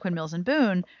Harlequin Mills and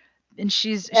Boone, and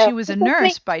she was a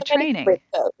nurse by training.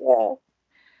 Yeah.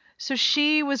 So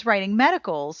she was writing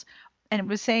medicals,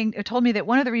 and it told me that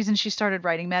one of the reasons she started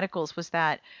writing medicals was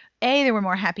that A, there were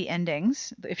more happy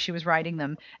endings if she was writing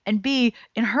them, and B,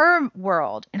 in her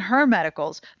world, in her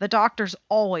medicals, the doctors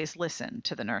always listen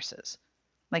to the nurses.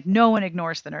 Like no one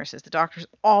ignores the nurses. The doctors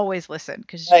always listen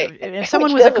because Right. if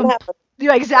someone Which was a doesn't happen.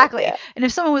 yeah, exactly. Yeah. And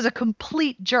if someone was a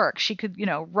complete jerk, she could,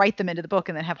 write them into the book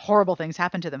and then have horrible things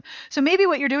happen to them. So maybe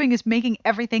what you're doing is making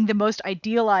everything the most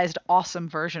idealized, awesome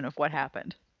version of what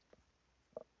happened.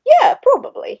 Yeah,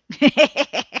 probably.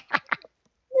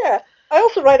 Yeah. I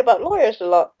also write about lawyers a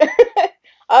lot.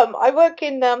 I work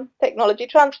in technology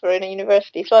transfer in a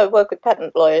university, so I work with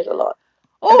patent lawyers a lot.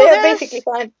 And Oh, they are basically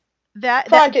there's that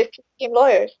scientists who became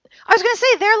lawyers. I was gonna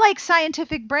say they're like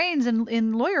scientific brains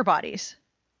in lawyer bodies.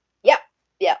 Yeah,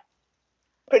 yeah,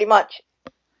 pretty much.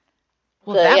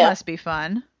 Well, So that yeah. must be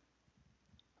fun.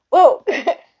 Well,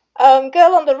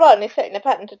 Girl on the Run is set in a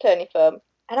patent attorney firm,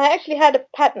 and I actually had a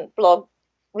patent blog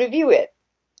review it,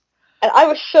 and I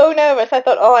was so nervous. I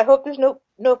thought, oh, I hope there's no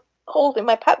holes in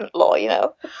my patent law, you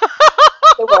know.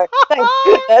 There were, thank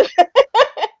goodness.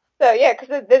 So yeah,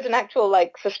 because there's an actual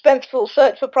like suspenseful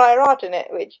search for prior art in it,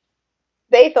 which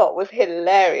they thought was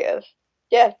hilarious.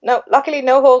 Yeah, no, luckily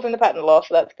no holes in the patent law,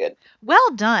 so that's good.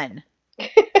 Well done.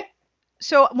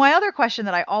 So my other question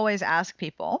that I always ask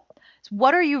people is,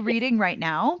 what are you reading right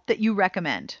now that you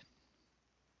recommend?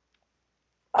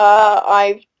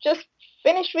 I've just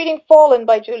finished reading Fallen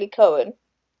by Julie Cohen,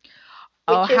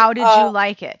 Oh, which is how did you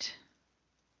like it?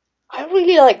 I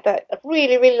really like that. I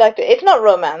really, really liked it. It's not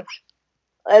romance.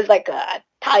 There's like a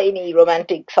tiny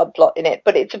romantic subplot in it,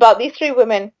 but it's about these three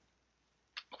women.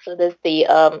 So there's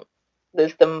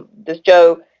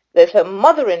Joe, there's her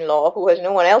mother-in-law who has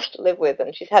no one else to live with,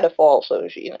 and she's had a fall, so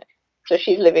so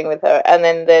she's living with her, and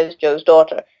then there's Joe's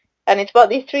daughter, and it's about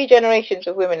these three generations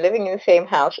of women living in the same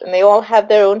house, and they all have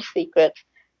their own secrets,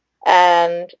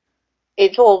 and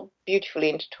it's all beautifully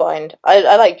intertwined.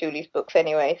 I like Julie's books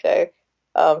anyway,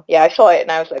 so yeah, I saw it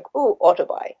and I was like, ooh, ought to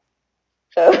buy.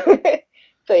 So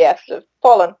so yeah, so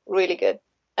Fallen, really good.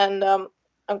 And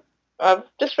I've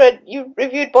just read you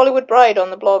reviewed Bollywood Bride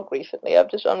on the blog recently.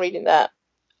 I'm reading that.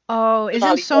 Oh,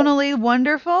 isn't Sonali Ball. Sonali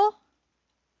wonderful?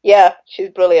 Yeah, she's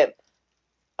brilliant.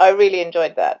 I really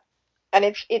enjoyed that. And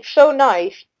it's so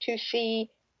nice to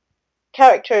see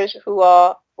characters who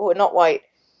are not white,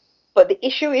 but the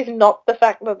issue is not the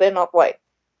fact that they're not white.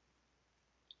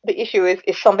 The issue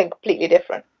is something completely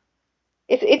different.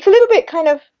 It's a little bit kind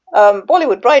of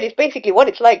Bollywood Bride is basically what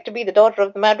it's like to be the daughter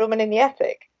of the mad woman in the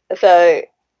attic. So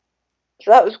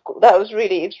so that was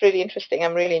really it's really interesting.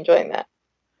 I'm really enjoying that.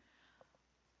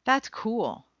 That's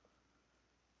cool.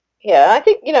 Yeah, I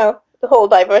think, the whole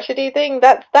diversity thing,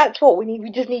 that's what we need.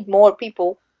 We just need more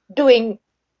people doing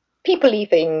people-y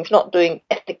things, not doing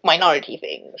ethnic minority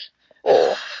things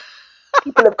or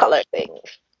people of color things.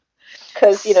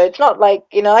 Because, it's not like,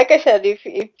 like I said, if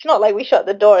it's not like we shut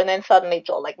the door and then suddenly it's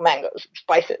all like mangoes and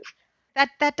spices.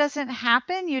 That doesn't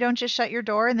happen. You don't just shut your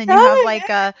door and then you have No, like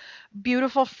a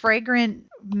beautiful fragrant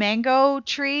mango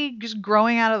tree just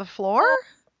growing out of the floor?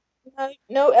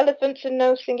 no elephants and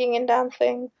no singing and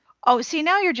dancing. Oh, see,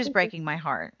 now you're just breaking my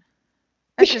heart.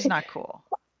 That's just not cool.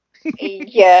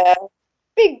 Yeah,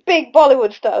 big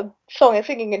Bollywood style song and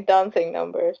singing and dancing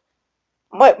numbers.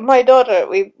 My daughter,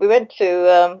 we went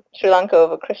to Sri Lanka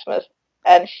over Christmas,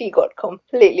 and she got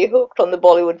completely hooked on the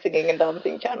Bollywood singing and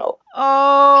dancing channel.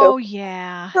 So Oh,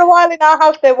 yeah. for a while in our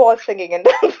house, there was singing and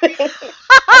dancing and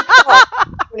songs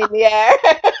in the air.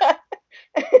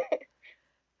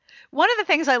 One of the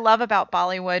things I love about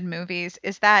Bollywood movies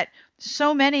is that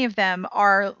so many of them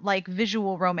are like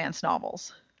visual romance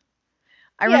novels.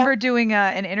 I Yeah, remember doing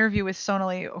an interview with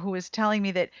Sonali who was telling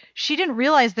me that she didn't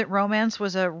realize that romance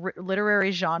was a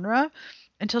literary genre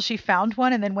until she found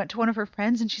one and then went to one of her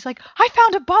friends and she's like, "I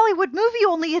found a Bollywood movie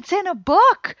only it's in a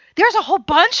book. There's a whole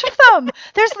bunch of them.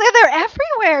 They're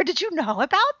everywhere. Did you know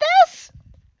about this?"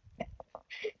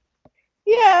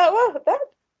 yeah. Well, that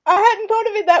I hadn't thought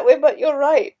of it that way, but you're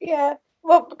right. Yeah.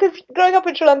 Well, because growing up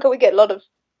in Sri Lanka, we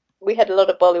had a lot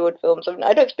of Bollywood films. I mean,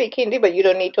 I don't speak Hindi, but you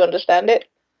don't need to understand it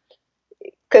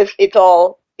because it's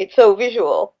so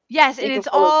visual. Yes, and You can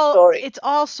follow the story. it's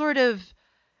all sort of,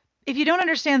 if you don't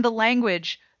understand the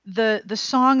language, the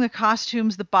song, the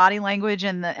costumes, the body language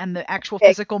and the actual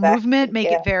physical movement Exactly.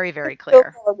 make Yeah. it very, You very still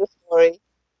clear. follow the story.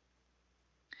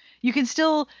 You can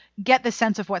still get the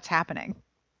sense of what's happening.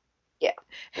 Yeah.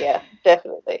 Yeah.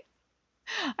 Definitely.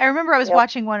 I remember I was Yep.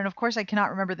 watching one, and of course I cannot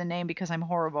remember the name because I'm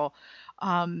horrible.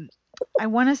 Um, I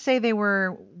want to say they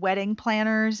were wedding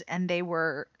planners, and they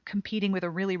were competing with a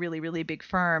really, really, really big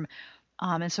firm.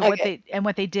 And so Okay.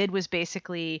 what they did was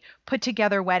basically put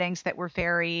together weddings that were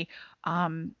very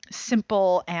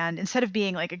simple, and instead of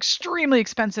being like extremely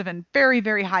expensive and very,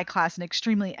 very high class and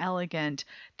extremely elegant,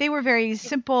 they were very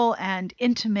simple and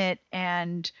intimate,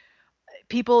 and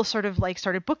people sort of like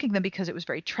started booking them because it was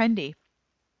very trendy.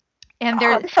 And Oh,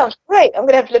 there, this sounds great. I'm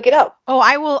gonna have to look it up. oh,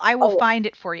 I will Oh, find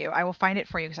it for you. I will find it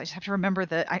for you because I just have to remember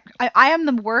the I am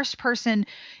the worst person.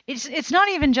 It's not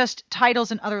even just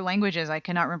titles in other languages. I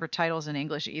cannot remember titles in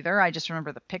English either. I just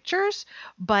remember the pictures.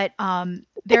 But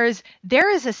there is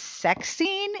a sex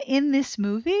scene in this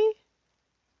movie.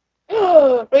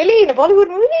 yeah. Really? In a Bollywood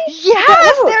movie? Is that Yes,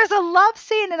 allowed? there's a love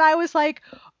scene, and I was like,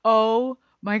 "Oh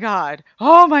my God.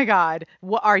 Oh my God.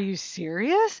 What, are you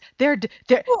serious?"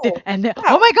 Oh, and they're,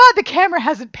 "Oh wow. my God, the camera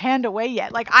hasn't panned away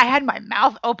yet." Like I had my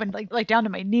mouth open like down to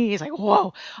my knees like,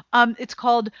 "Whoa." It's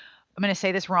called, I'm going to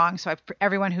say this wrong, so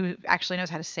everyone who actually knows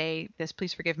how to say this,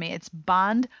 please forgive me. It's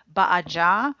Band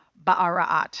Ba'aja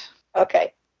Ba'araat.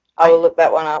 Okay. I I will look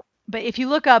that one up. But if you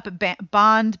look up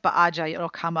Bond Baaja, it'll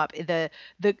come up. The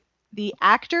the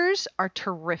actors are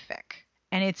terrific,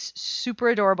 and it's super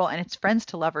adorable, and it's friends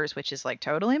to lovers, which is like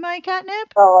totally my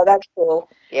catnip. Oh, that's cool.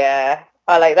 Yeah.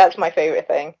 I like that's my favorite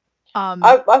thing. Um,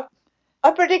 I I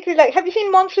I particularly like, have you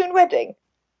seen Monsoon Wedding?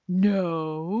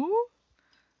 no.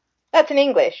 That's in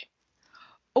English.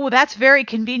 Oh, that's very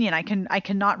convenient. I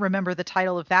cannot remember the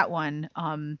title of that one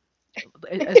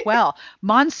as well.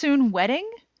 Monsoon Wedding?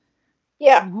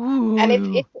 Yeah. And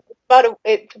Ooh.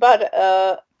 it's about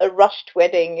a rushed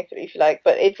wedding, if you like,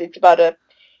 but it's about a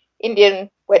Indian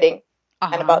wedding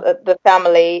and Uh-huh. about the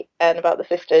family and about the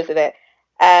sisters in it.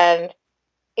 And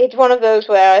it's one of those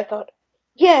where I thought,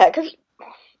 yeah, because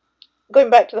going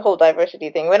back to the whole diversity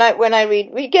thing, when I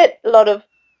read, we get a lot of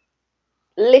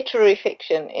literary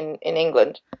fiction in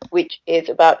England, which is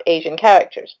about Asian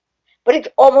characters, but it's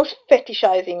almost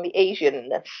fetishizing the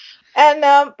Asianness. And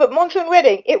but Monsoon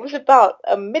Wedding, it was about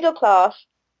a middle class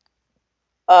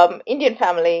Indian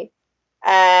family,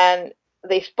 and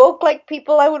they spoke like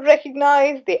people I would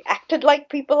recognize. They acted like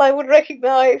people I would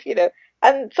recognize,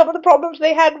 And some of the problems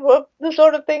they had were the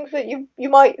sort of things that you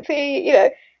might see.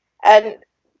 And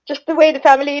just the way the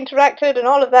family interacted and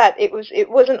all of that. It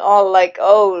wasn't all like,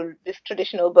 oh, this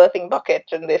traditional birthing bucket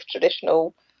and this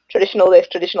traditional this,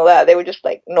 traditional that. They were just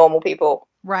like normal people,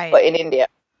 Right. but in India,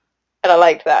 and I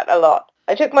liked that a lot.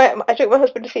 I took my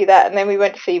husband to see that, and then we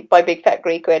went to see My Big Fat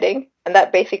Greek Wedding, and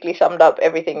that basically summed up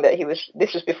everything that he was.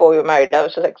 This was before we were married. I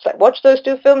was just like, watch those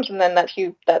two films, and then that's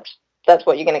you. That's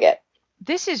what you're gonna get.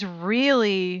 This is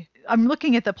really, I'm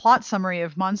looking at the plot summary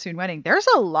of Monsoon Wedding. There's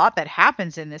a lot that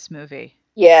happens in this movie.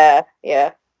 Yeah,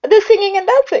 yeah. But there's singing and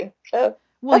dancing, so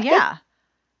Well, that's good. yeah.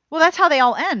 Well, that's how they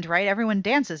all end, right? Everyone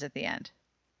dances at the end.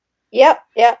 Yeah,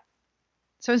 yeah,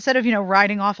 So instead of,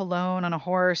 riding off alone on a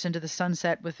horse into the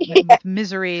sunset with yeah.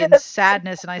 misery and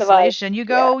sadness and The vibe. isolation,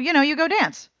 Yeah, you go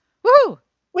dance. Woohoo!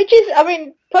 which is, I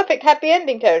mean, perfect happy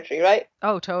ending territory, right?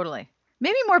 Oh, totally.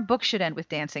 Maybe more books should end with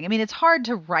dancing. I mean, it's hard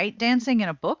to write dancing in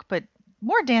a book, but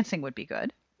more dancing would be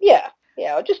good. Yeah,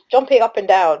 yeah. Or just jumping up and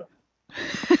down.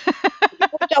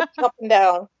 People jumping up and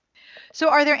down. So,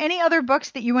 are there any other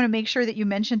books that you want to make sure that you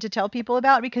mention to tell people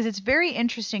about? Because it's very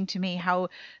interesting to me how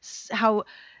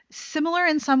similar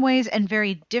in some ways and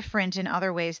very different in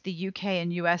other ways the UK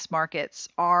and US markets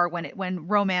are when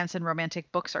romance and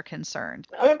romantic books are concerned.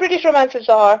 I mean, British romances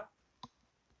are,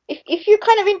 if you're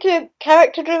kind of into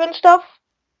character-driven stuff,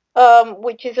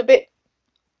 which is a bit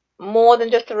more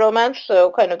than just a romance,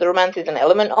 so kind of the romance is an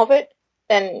element of it,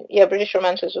 then yeah, British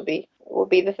romances will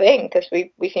be the thing because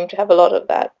we seem to have a lot of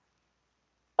that.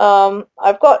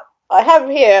 I have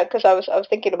here because I was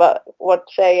thinking about what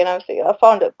to say, and I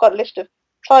found I've got a list of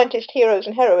scientist heroes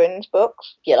and heroines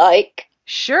books, if you like.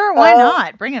 Sure, why Um,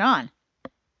 not? Bring it on.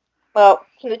 well,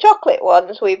 from the chocolate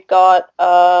ones, we've got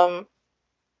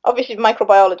obviously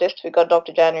microbiologists. We've got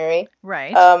Dr. January,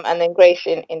 Right. and then Grace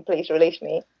in Please Release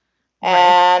Me.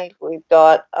 Right. And we've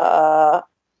got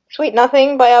Sweet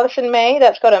Nothing by Alison May.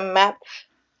 That's got a maths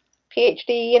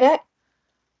PhD in it.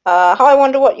 How I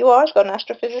Wonder What You Are has got an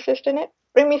astrophysicist in it.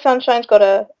 Bring Me Sunshine's got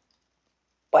a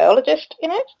biologist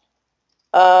in it.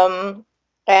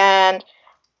 And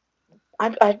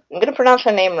I'm going to pronounce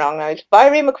her name wrong now. It's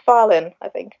Viri McFarlane, I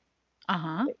think.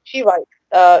 Uh-huh. She writes.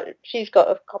 She's got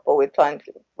a couple with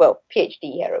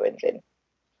PhD heroines in.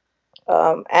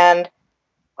 And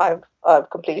I've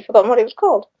completely forgotten what it was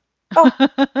called. Oh,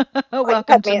 you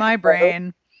Welcome had to me at my hello.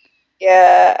 brain.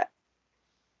 Yeah,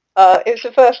 it was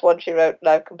the first one she wrote, and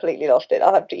I've completely lost it.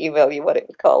 I'll have to email you what it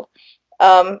was called.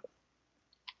 Um,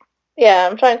 yeah,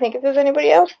 I'm trying to think if there's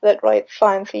anybody else that writes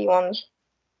sciencey ones.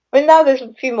 I mean, now there's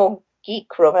a few more geek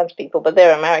romance people, but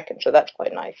they're American, so that's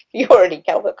quite nice. You already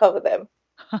cover them.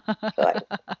 So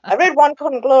I read One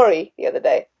Con Glory the other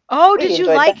day. Oh, Really did you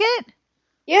enjoyed like that. it?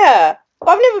 Yeah.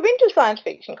 Well, I've never been to a science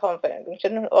fiction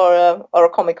convention or a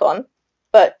Comic Con,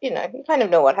 but you kind of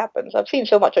know what happens. I've seen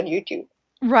so much on YouTube.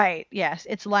 Right. Yes.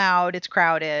 It's loud. It's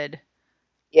crowded.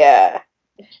 Yeah,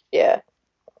 yeah.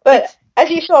 But It's as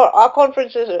you saw, our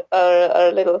conferences are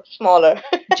a little smaller,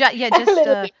 yeah, and a just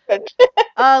little different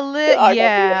a to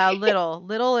yeah, a RWA.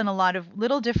 little in a lot of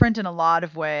little different in a lot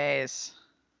of ways.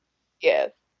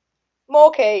 Yes,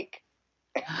 more cake.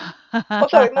 Oh,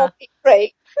 sorry, more cake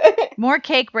breaks. More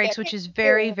cake Yeah, breaks, which cake, is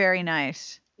very, yeah, very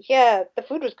nice. yeah. The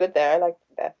food was good there. I liked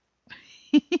that.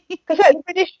 Because the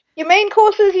British, your main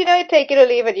courses, take it or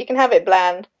leave it. You can have it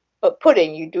bland, but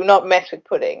pudding, you do not mess with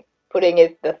pudding. Pudding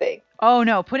is the thing. Oh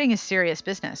no, pudding is serious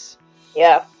business.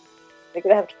 Yeah, they're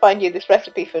gonna have to find you this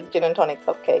recipe for gin and tonic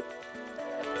cupcake.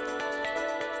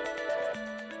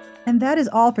 And that is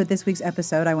all for this week's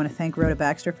episode. I want to thank Rhoda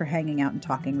Baxter for hanging out and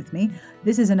talking with me.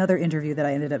 This is another interview that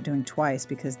I ended up doing twice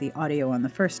because the audio on the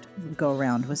first go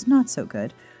around was not so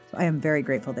good. So I am very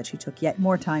grateful that she took yet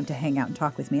more time to hang out and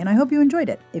talk with me, and I hope you enjoyed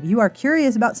it. If you are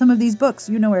curious about some of these books,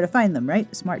 you know where to find them, right?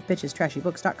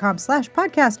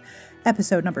 smartbitchestrashybooks.com/podcast,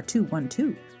 episode number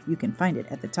 212. You can find it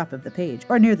at the top of the page,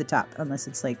 or near the top, unless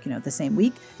it's like, the same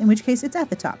week, in which case it's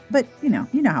at the top. But, you know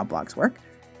how blogs work.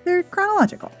 They're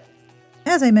chronological.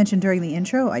 As I mentioned during the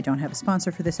intro, I don't have a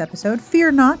sponsor for this episode.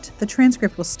 Fear not, the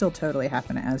transcript will still totally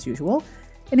happen as usual.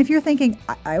 And if you're thinking,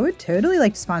 I would totally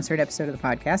like to sponsor an episode of the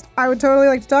podcast, I would totally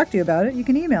like to talk to you about it, you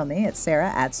can email me at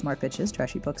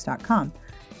sarah@smartbitchestrashybooks.com.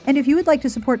 And if you would like to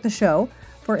support the show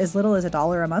for as little as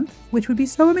 $1 a month, which would be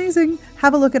so amazing,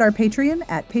 have a look at our Patreon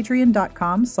at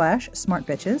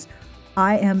patreon.com/smartbitches.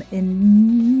 I am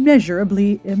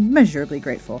immeasurably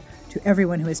grateful to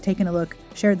everyone who has taken a look,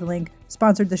 shared the link,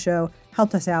 sponsored the show,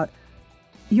 helped us out.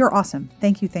 You're awesome.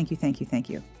 Thank you, thank you, thank you, thank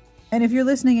you. And if you're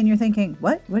listening and you're thinking,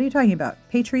 what are you talking about?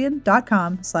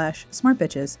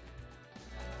 Patreon.com/smartbitches.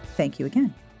 Thank you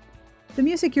again. The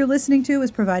music you're listening to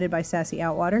is provided by Sassy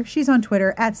Outwater. She's on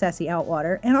Twitter at Sassy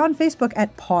Outwater and on Facebook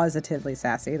at Positively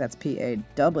Sassy. That's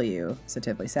PAW,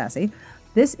 Positively Sassy.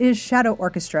 This is Shadow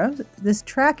Orchestra. This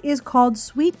track is called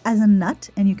Sweet as a Nut,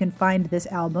 and you can find this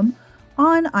album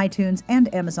on iTunes and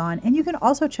Amazon, and you can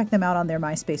also check them out on their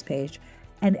MySpace page.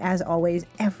 And as always,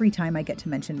 every time I get to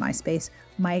mention MySpace,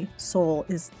 my soul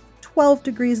is 12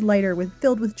 degrees lighter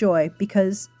filled with joy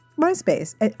because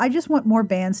MySpace. I just want more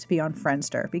bands to be on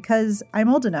Friendster because I'm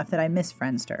old enough that I miss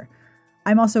Friendster.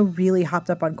 I'm also really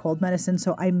hopped up on cold medicine,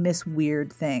 so I miss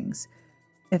weird things.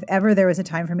 If ever there was a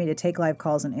time for me to take live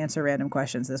calls and answer random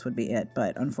questions, this would be it.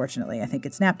 But unfortunately, I think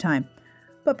it's nap time.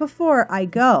 But before I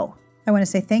go, I want to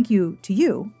say thank you to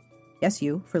you, yes,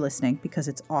 you, for listening, because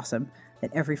it's awesome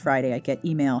that every Friday I get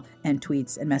email and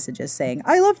tweets and messages saying,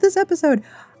 I love this episode.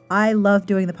 I love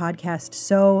doing the podcast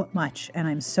so much, and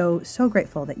I'm so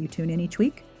grateful that you tune in each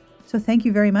week. So thank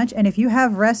you very much. And if you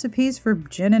have recipes for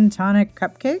gin and tonic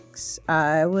cupcakes,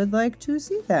 I would like to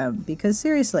see them, because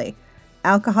seriously,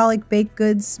 alcoholic baked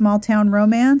goods, small town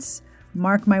romance,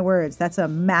 mark my words, that's a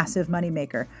massive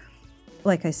moneymaker.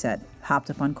 Like I said, hopped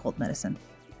up on cold medicine.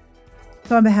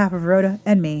 So on behalf of Rhoda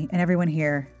and me and everyone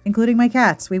here, including my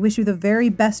cats, we wish you the very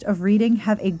best of reading.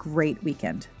 Have a great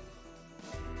weekend.